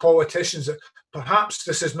lots of politicians that perhaps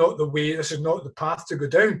this is not the way, this is not the path to go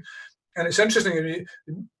down. And it's interesting,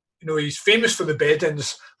 he's famous for the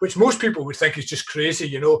bed-ins, which most people would think is just crazy,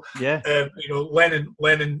 Yeah. Lennon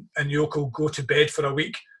and Yoko go to bed for a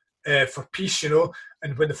week for peace,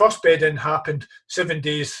 And when the first bed-in happened 7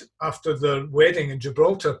 days after their wedding in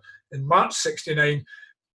Gibraltar in March 69,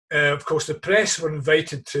 of course, the press were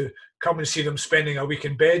invited to come and see them spending a week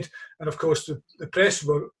in bed. And of course, the press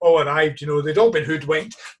were all arrived, they'd all been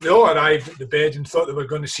hoodwinked. They all arrived at the bed and thought they were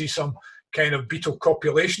going to see some kind of Beatle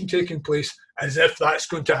copulation taking place, as if that's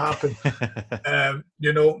going to happen, But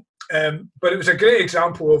it was a great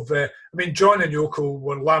example of, John and Yoko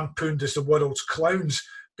were lampooned as the world's clowns.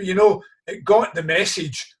 But, it got the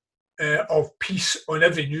message of peace on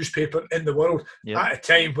every newspaper in the world at a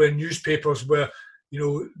time when newspapers were,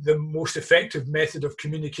 the most effective method of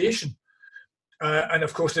communication. And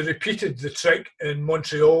of course, they repeated the trick in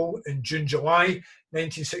Montreal in June, July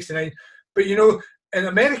 1969. But, in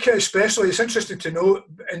America especially, it's interesting to know,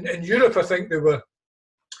 in Europe, I think they were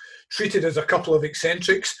treated as a couple of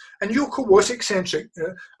eccentrics. And Yoko was eccentric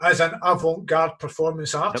as an avant-garde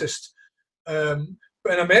performance artist.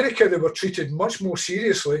 But in America, they were treated much more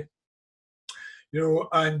seriously,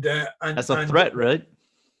 and as a threat, right?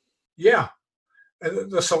 Yeah,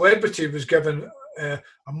 the celebrity was given a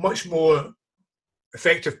much more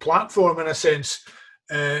effective platform in a sense,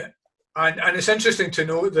 and it's interesting to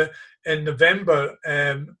note that in November,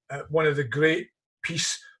 one of the great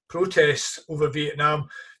peace protests over Vietnam,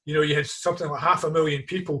 you had something like 500,000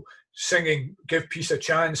 people singing "Give Peace a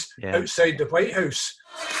Chance" outside the White House.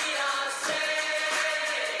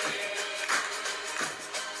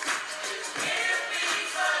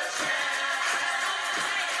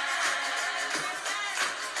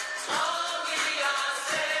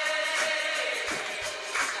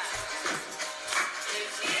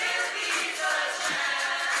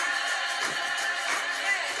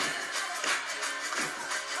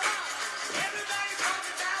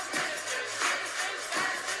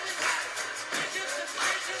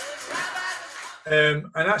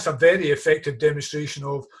 And that's a very effective demonstration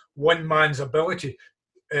of one man's ability.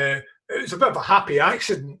 It was a bit of a happy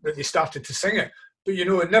accident that they started to sing it, but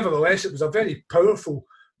nevertheless, it was a very powerful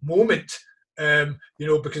moment.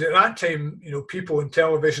 Because at that time, people on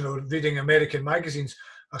television or reading American magazines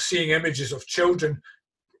are seeing images of children,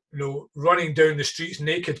 running down the streets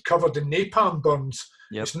naked, covered in napalm burns.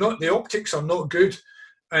 Yep. It's not, the optics are not good.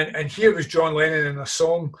 And here was John Lennon in a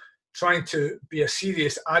song trying to be a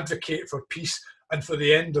serious advocate for peace and for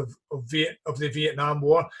the end of the Vietnam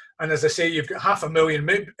War. And as I say, you've got 500,000,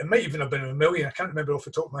 it might even have been 1 million, I can't remember off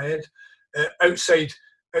the top of my head, outside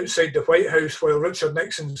the White House while Richard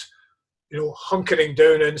Nixon's, hunkering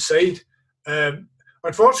down inside.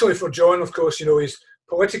 Unfortunately for John, of course, his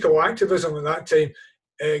political activism at that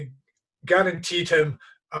time guaranteed him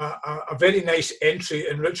a very nice entry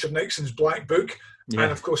in Richard Nixon's Black Book. Yeah.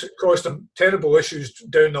 And of course, it caused him terrible issues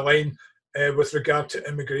down the line with regard to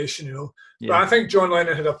immigration, Yeah. But I think John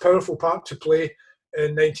Lennon had a powerful part to play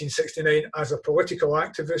in 1969 as a political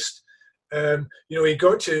activist.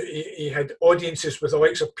 He had audiences with the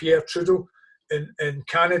likes of Pierre Trudeau in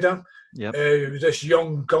Canada. Yep. He was this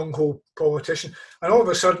young gung-ho politician, and all of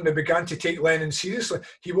a sudden they began to take Lenin seriously.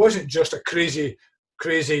 He wasn't just a crazy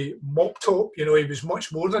mop top, he was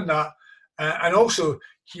much more than that. And also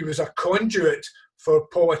he was a conduit for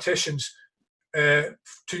politicians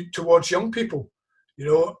towards young people,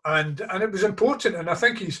 and it was important. And I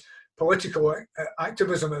think his political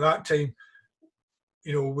activism at that time,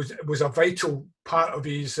 was a vital part of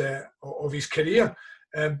his career.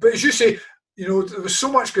 But as you say, there was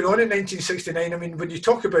so much going on in 1969. I mean, when you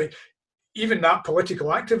talk about even that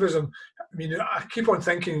political activism, I mean, I keep on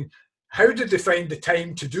thinking, how did they find the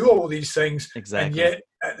time to do all these things? Exactly. And yet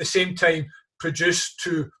at the same time produce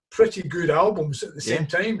two pretty good albums at the same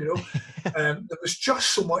time, there was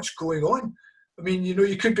just so much going on. I mean,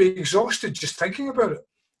 you could be exhausted just thinking about it.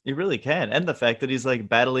 You really can. And the fact that he's like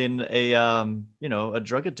battling a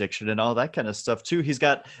drug addiction and all that kind of stuff too. He's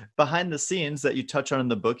got behind the scenes that you touch on in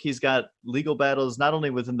the book. He's got legal battles, not only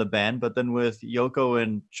within the band, but then with Yoko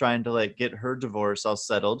and trying to like get her divorce all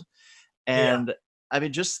settled. And I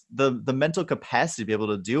mean, just the mental capacity to be able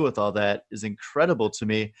to deal with all that is incredible to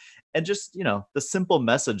me. And just, the simple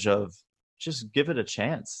message of just give it a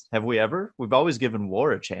chance. Have we ever? We've always given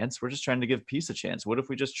war a chance. We're just trying to give peace a chance. What if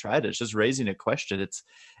we just tried it? It's just raising a question.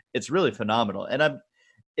 It's really phenomenal. And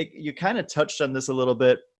you kind of touched on this a little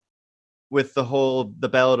bit with the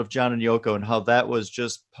Ballad of John and Yoko and how that was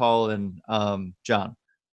just Paul and John.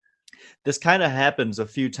 This kind of happens a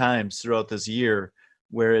few times throughout this year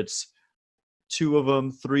where it's two of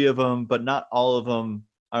them, three of them, but not all of them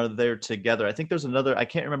are there together. I think there's another, I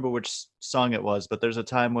can't remember which song it was, but there's a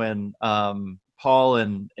time when Paul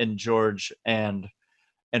and George and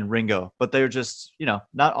Ringo, but they're just,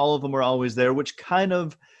 not all of them were always there, which kind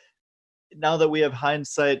of, now that we have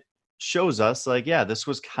hindsight, shows us like, yeah, this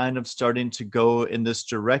was kind of starting to go in this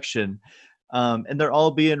direction. And they're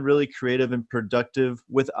all being really creative and productive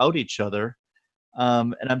without each other.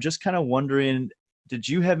 And I'm just kind of wondering, did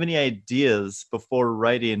you have any ideas before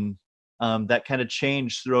writing that kind of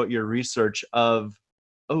changed throughout your research of,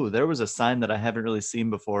 oh, there was a sign that I haven't really seen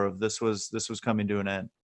before of this was coming to an end?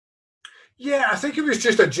 Yeah, I think it was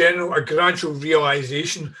just a gradual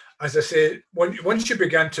realization. As I said, once you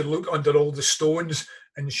began to look under all the stones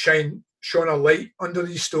and shine a light under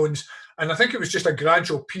these stones, and I think it was just a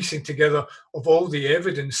gradual piecing together of all the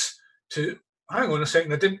evidence to, hang on a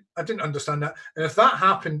second, I didn't understand that. And if that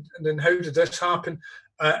happened, then how did this happen?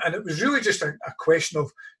 And it was really just a question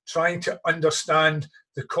of trying to understand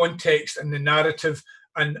the context and the narrative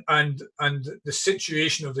and the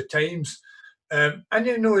situation of the times. And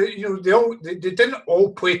they didn't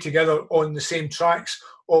all play together on the same tracks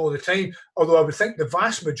all the time, although I would think the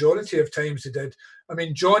vast majority of times they did. I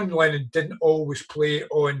mean, John Lennon didn't always play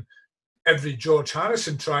on every George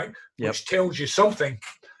Harrison track, which tells you something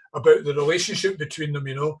about the relationship between them,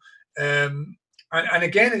 and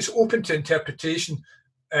again, it's open to interpretation,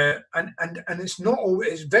 and it's not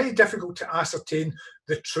always, it's very difficult to ascertain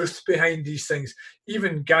the truth behind these things.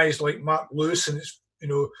 Even guys like Mark Lewis, and it's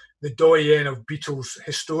the doyen of Beatles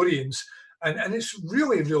historians, and it's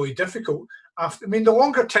really, really difficult. The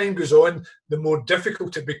longer time goes on, the more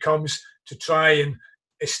difficult it becomes to try and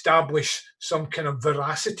establish some kind of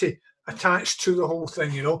veracity attached to the whole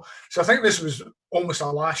thing, So I think this was almost a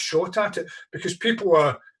last shot at it, because people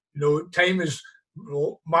are, time is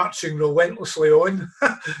marching relentlessly on.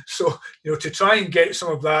 So, to try and get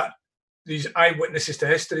some of these eyewitnesses to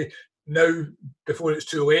history now before it's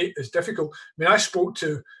too late is difficult. I mean, I spoke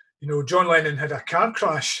to, John Lennon had a car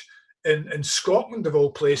crash in Scotland, of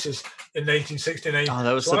all places, in 1969. Oh,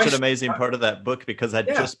 that was such an amazing part of that book, because I'd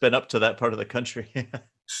just been up to that part of the country.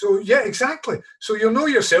 So, yeah, exactly. So you'll know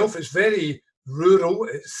yourself, it's very rural.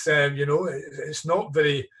 It's, it's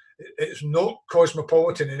not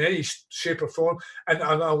cosmopolitan in any shape or form, and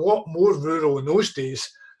a lot more rural in those days.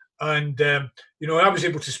 And, I was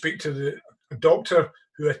able to speak to a doctor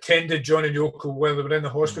who attended John and Yoko while they were in the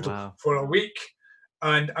hospital for a week,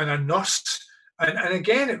 and a nurse. And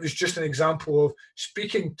again, it was just an example of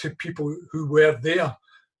speaking to people who were there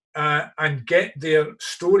and get their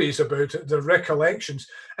stories about it, their recollections.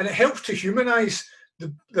 And it helps to humanise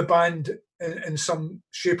the band in some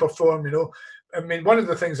shape or form, I mean, one of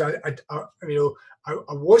the things I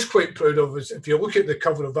was quite proud of is, if you look at the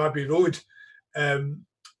cover of Abbey Road,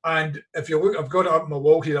 and if you look, I've got it up on my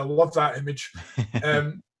wall here, I love that image.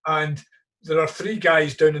 And there are three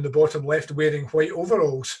guys down in the bottom left wearing white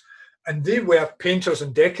overalls, and they were painters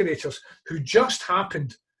and decorators who just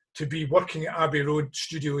happened to be working at Abbey Road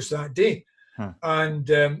Studios that day. And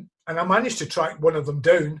I managed to track one of them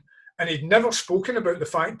down, and he'd never spoken about the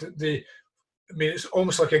fact that I mean, it's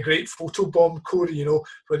almost like a great photo bomb, Corey, you know,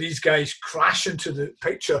 where these guys crash into the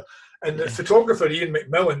picture. And the photographer, Ian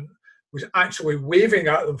McMillan, was actually waving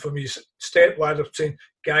at them from his stepladder saying,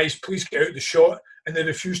 guys, please get out the shot. And they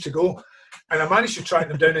refused to go. And I managed to track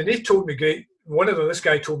them down. And they told me this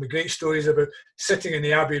guy told me great stories about sitting in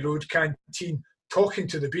the Abbey Road canteen talking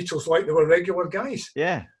to the Beatles like they were regular guys.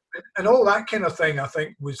 Yeah. And all that kind of thing, I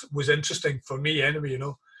think, was interesting for me anyway, you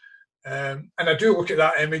know. And I do look at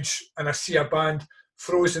that image and I see a band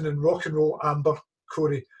frozen in rock and roll amber,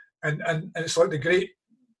 Corey. And it's like the great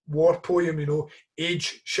war poem, you know,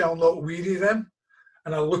 age shall not weary them.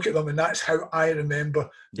 And I look at them and that's how I remember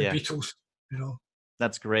the Beatles, you know.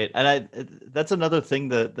 That's great. And that's another thing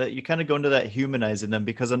that you kind of go into that humanizing them,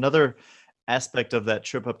 because another aspect of that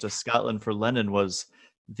trip up to Scotland for Lennon was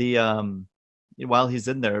the while he's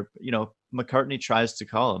in there, you know, McCartney tries to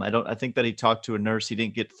call him. I think that he talked to a nurse. He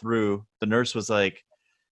didn't get through. The nurse was like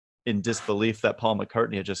in disbelief that Paul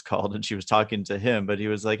McCartney had just called and she was talking to him, but he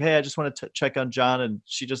was like, hey, I just want to check on John. And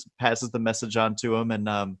she just passes the message on to him.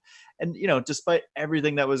 And you know, despite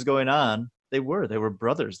everything that was going on, they were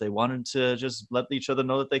brothers. They wanted to just let each other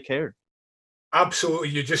know that they cared. Absolutely.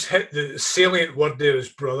 You just hit the salient word there as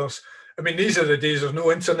brothers. I mean, these are the days, there's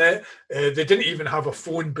no internet. They didn't even have a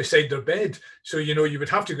phone beside their bed. So, you know, you would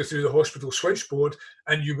have to go through the hospital switchboard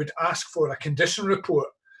and you would ask for a condition report.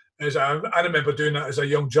 As I remember doing that as a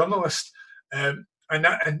young journalist. And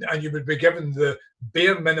you would be given the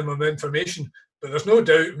bare minimum information. But there's no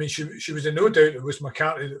doubt, I mean, she was in no doubt it was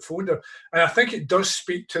McCartney that phoned her. And I think it does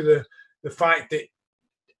speak to the fact that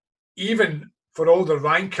even for all the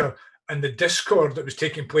rancor and the discord that was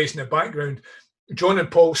taking place in the background, John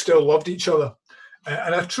and Paul still loved each other.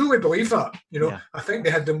 And I truly believe that. You know, I think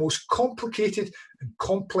they had the most complicated and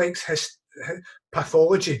complex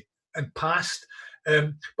pathology and past.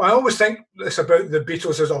 But I always think this about the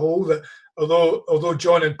Beatles as a whole, that although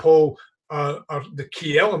John and Paul are the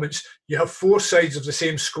key elements, you have four sides of the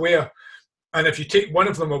same square. And if you take one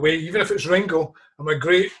of them away, even if it's Ringo, I'm a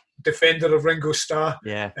great defender of Ringo Starr.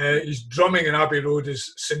 Yeah. His drumming in Abbey Road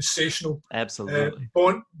is sensational. Absolutely.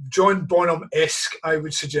 John Bonham-esque, I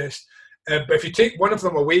would suggest. But if you take one of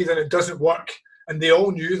them away, then it doesn't work. And they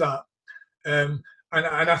all knew that. And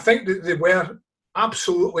I think that they were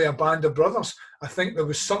absolutely a band of brothers. I think there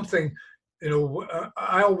was something, you know,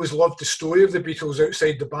 I always loved the story of the Beatles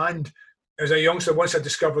outside the band. As a youngster, once I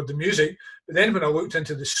discovered the music, but then when I looked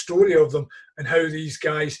into the story of them and how these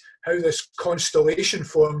guys, how this constellation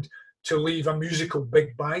formed to leave a musical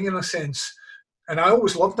big bang in a sense. And I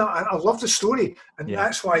always loved that. I love the story. And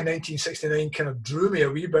that's why 1969 kind of drew me a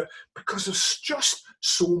wee bit, because there's just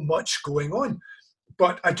so much going on.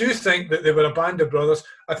 But I do think that they were a band of brothers.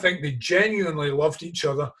 I think they genuinely loved each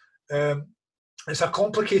other. It's a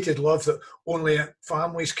complicated love that only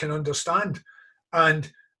families can understand.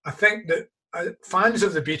 And I think that fans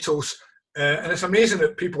of the Beatles, and it's amazing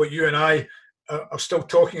that people like you and I are still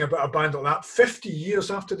talking about a band like that 50 years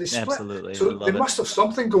after they split. Absolutely. So they must have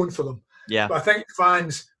something going for them. Yeah. But I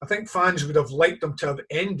think fans would have liked them to have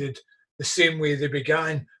ended the same way they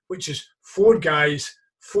began, which is four guys,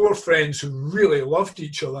 four friends who really loved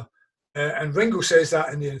each other. And Ringo says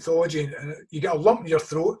that in the anthology, and you get a lump in your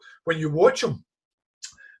throat when you watch them.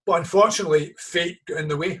 But unfortunately, fate got in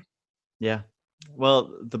the way. Yeah.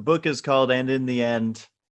 Well, the book is called And in the End.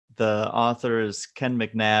 The author is Ken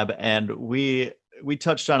McNabb, and we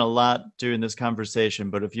touched on a lot during this conversation,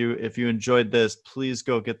 but if you enjoyed this, please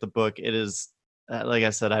go get the book. It is, like I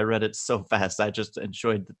said, I read it so fast. I just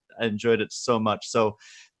enjoyed it so much. So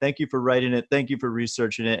thank you for writing it. Thank you for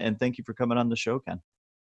researching it. And thank you for coming on the show, Ken.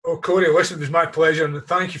 Oh, Corey, listen, it was my pleasure. And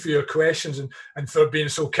thank you for your questions and for being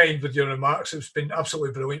so kind with your remarks. It's been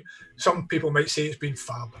absolutely brilliant. Some people might say it's been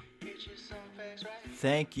fab.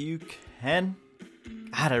 Thank you, Ken.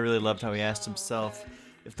 God, I really loved how he asked himself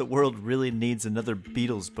if the world really needs another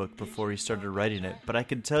Beatles book before he started writing it. But I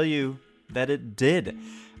can tell you that it did.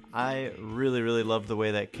 I really, really love the way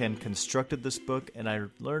that Ken constructed this book, and I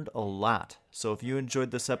learned a lot. So if you enjoyed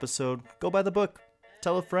this episode, go buy the book.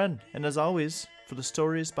 Tell a friend. And as always, for the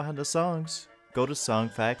stories behind the songs, go to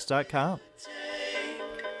songfacts.com.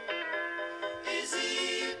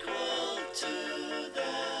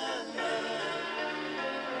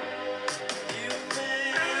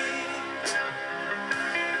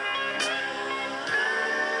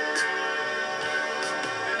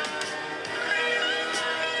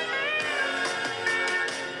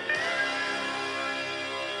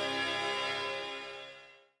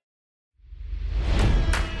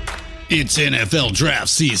 It's NFL draft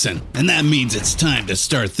season, and that means it's time to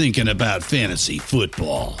start thinking about fantasy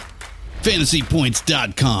football.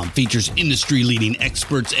 FantasyPoints.com features industry-leading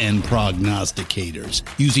experts and prognosticators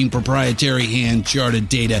using proprietary hand-charted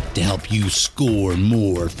data to help you score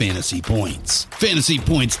more fantasy points.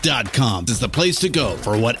 FantasyPoints.com is the place to go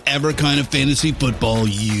for whatever kind of fantasy football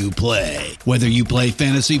you play. Whether you play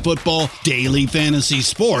fantasy football, daily fantasy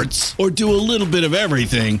sports, or do a little bit of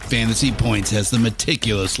everything, Fantasy Points has the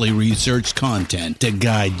meticulously researched content to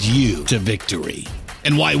guide you to victory.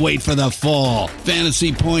 And why wait for the fall?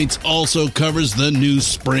 Fantasy Points also covers the new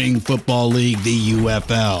spring football league, the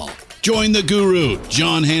UFL. Join the guru,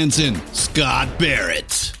 John Hansen, Scott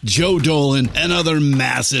Barrett, Joe Dolan, and other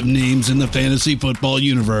massive names in the fantasy football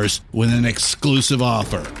universe with an exclusive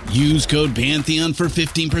offer. Use code Pantheon for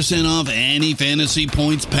 15% off any Fantasy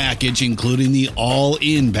Points package, including the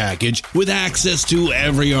all-in package, with access to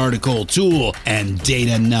every article, tool, and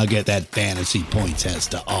data nugget that Fantasy Points has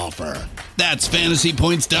to offer. That's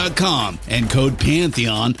FantasyPoints.com and code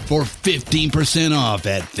Pantheon for 15% off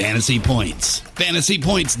at Fantasy Points.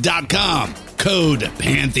 FantasyPoints.com, code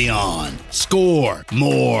Pantheon. Score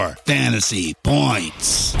more fantasy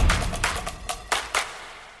points.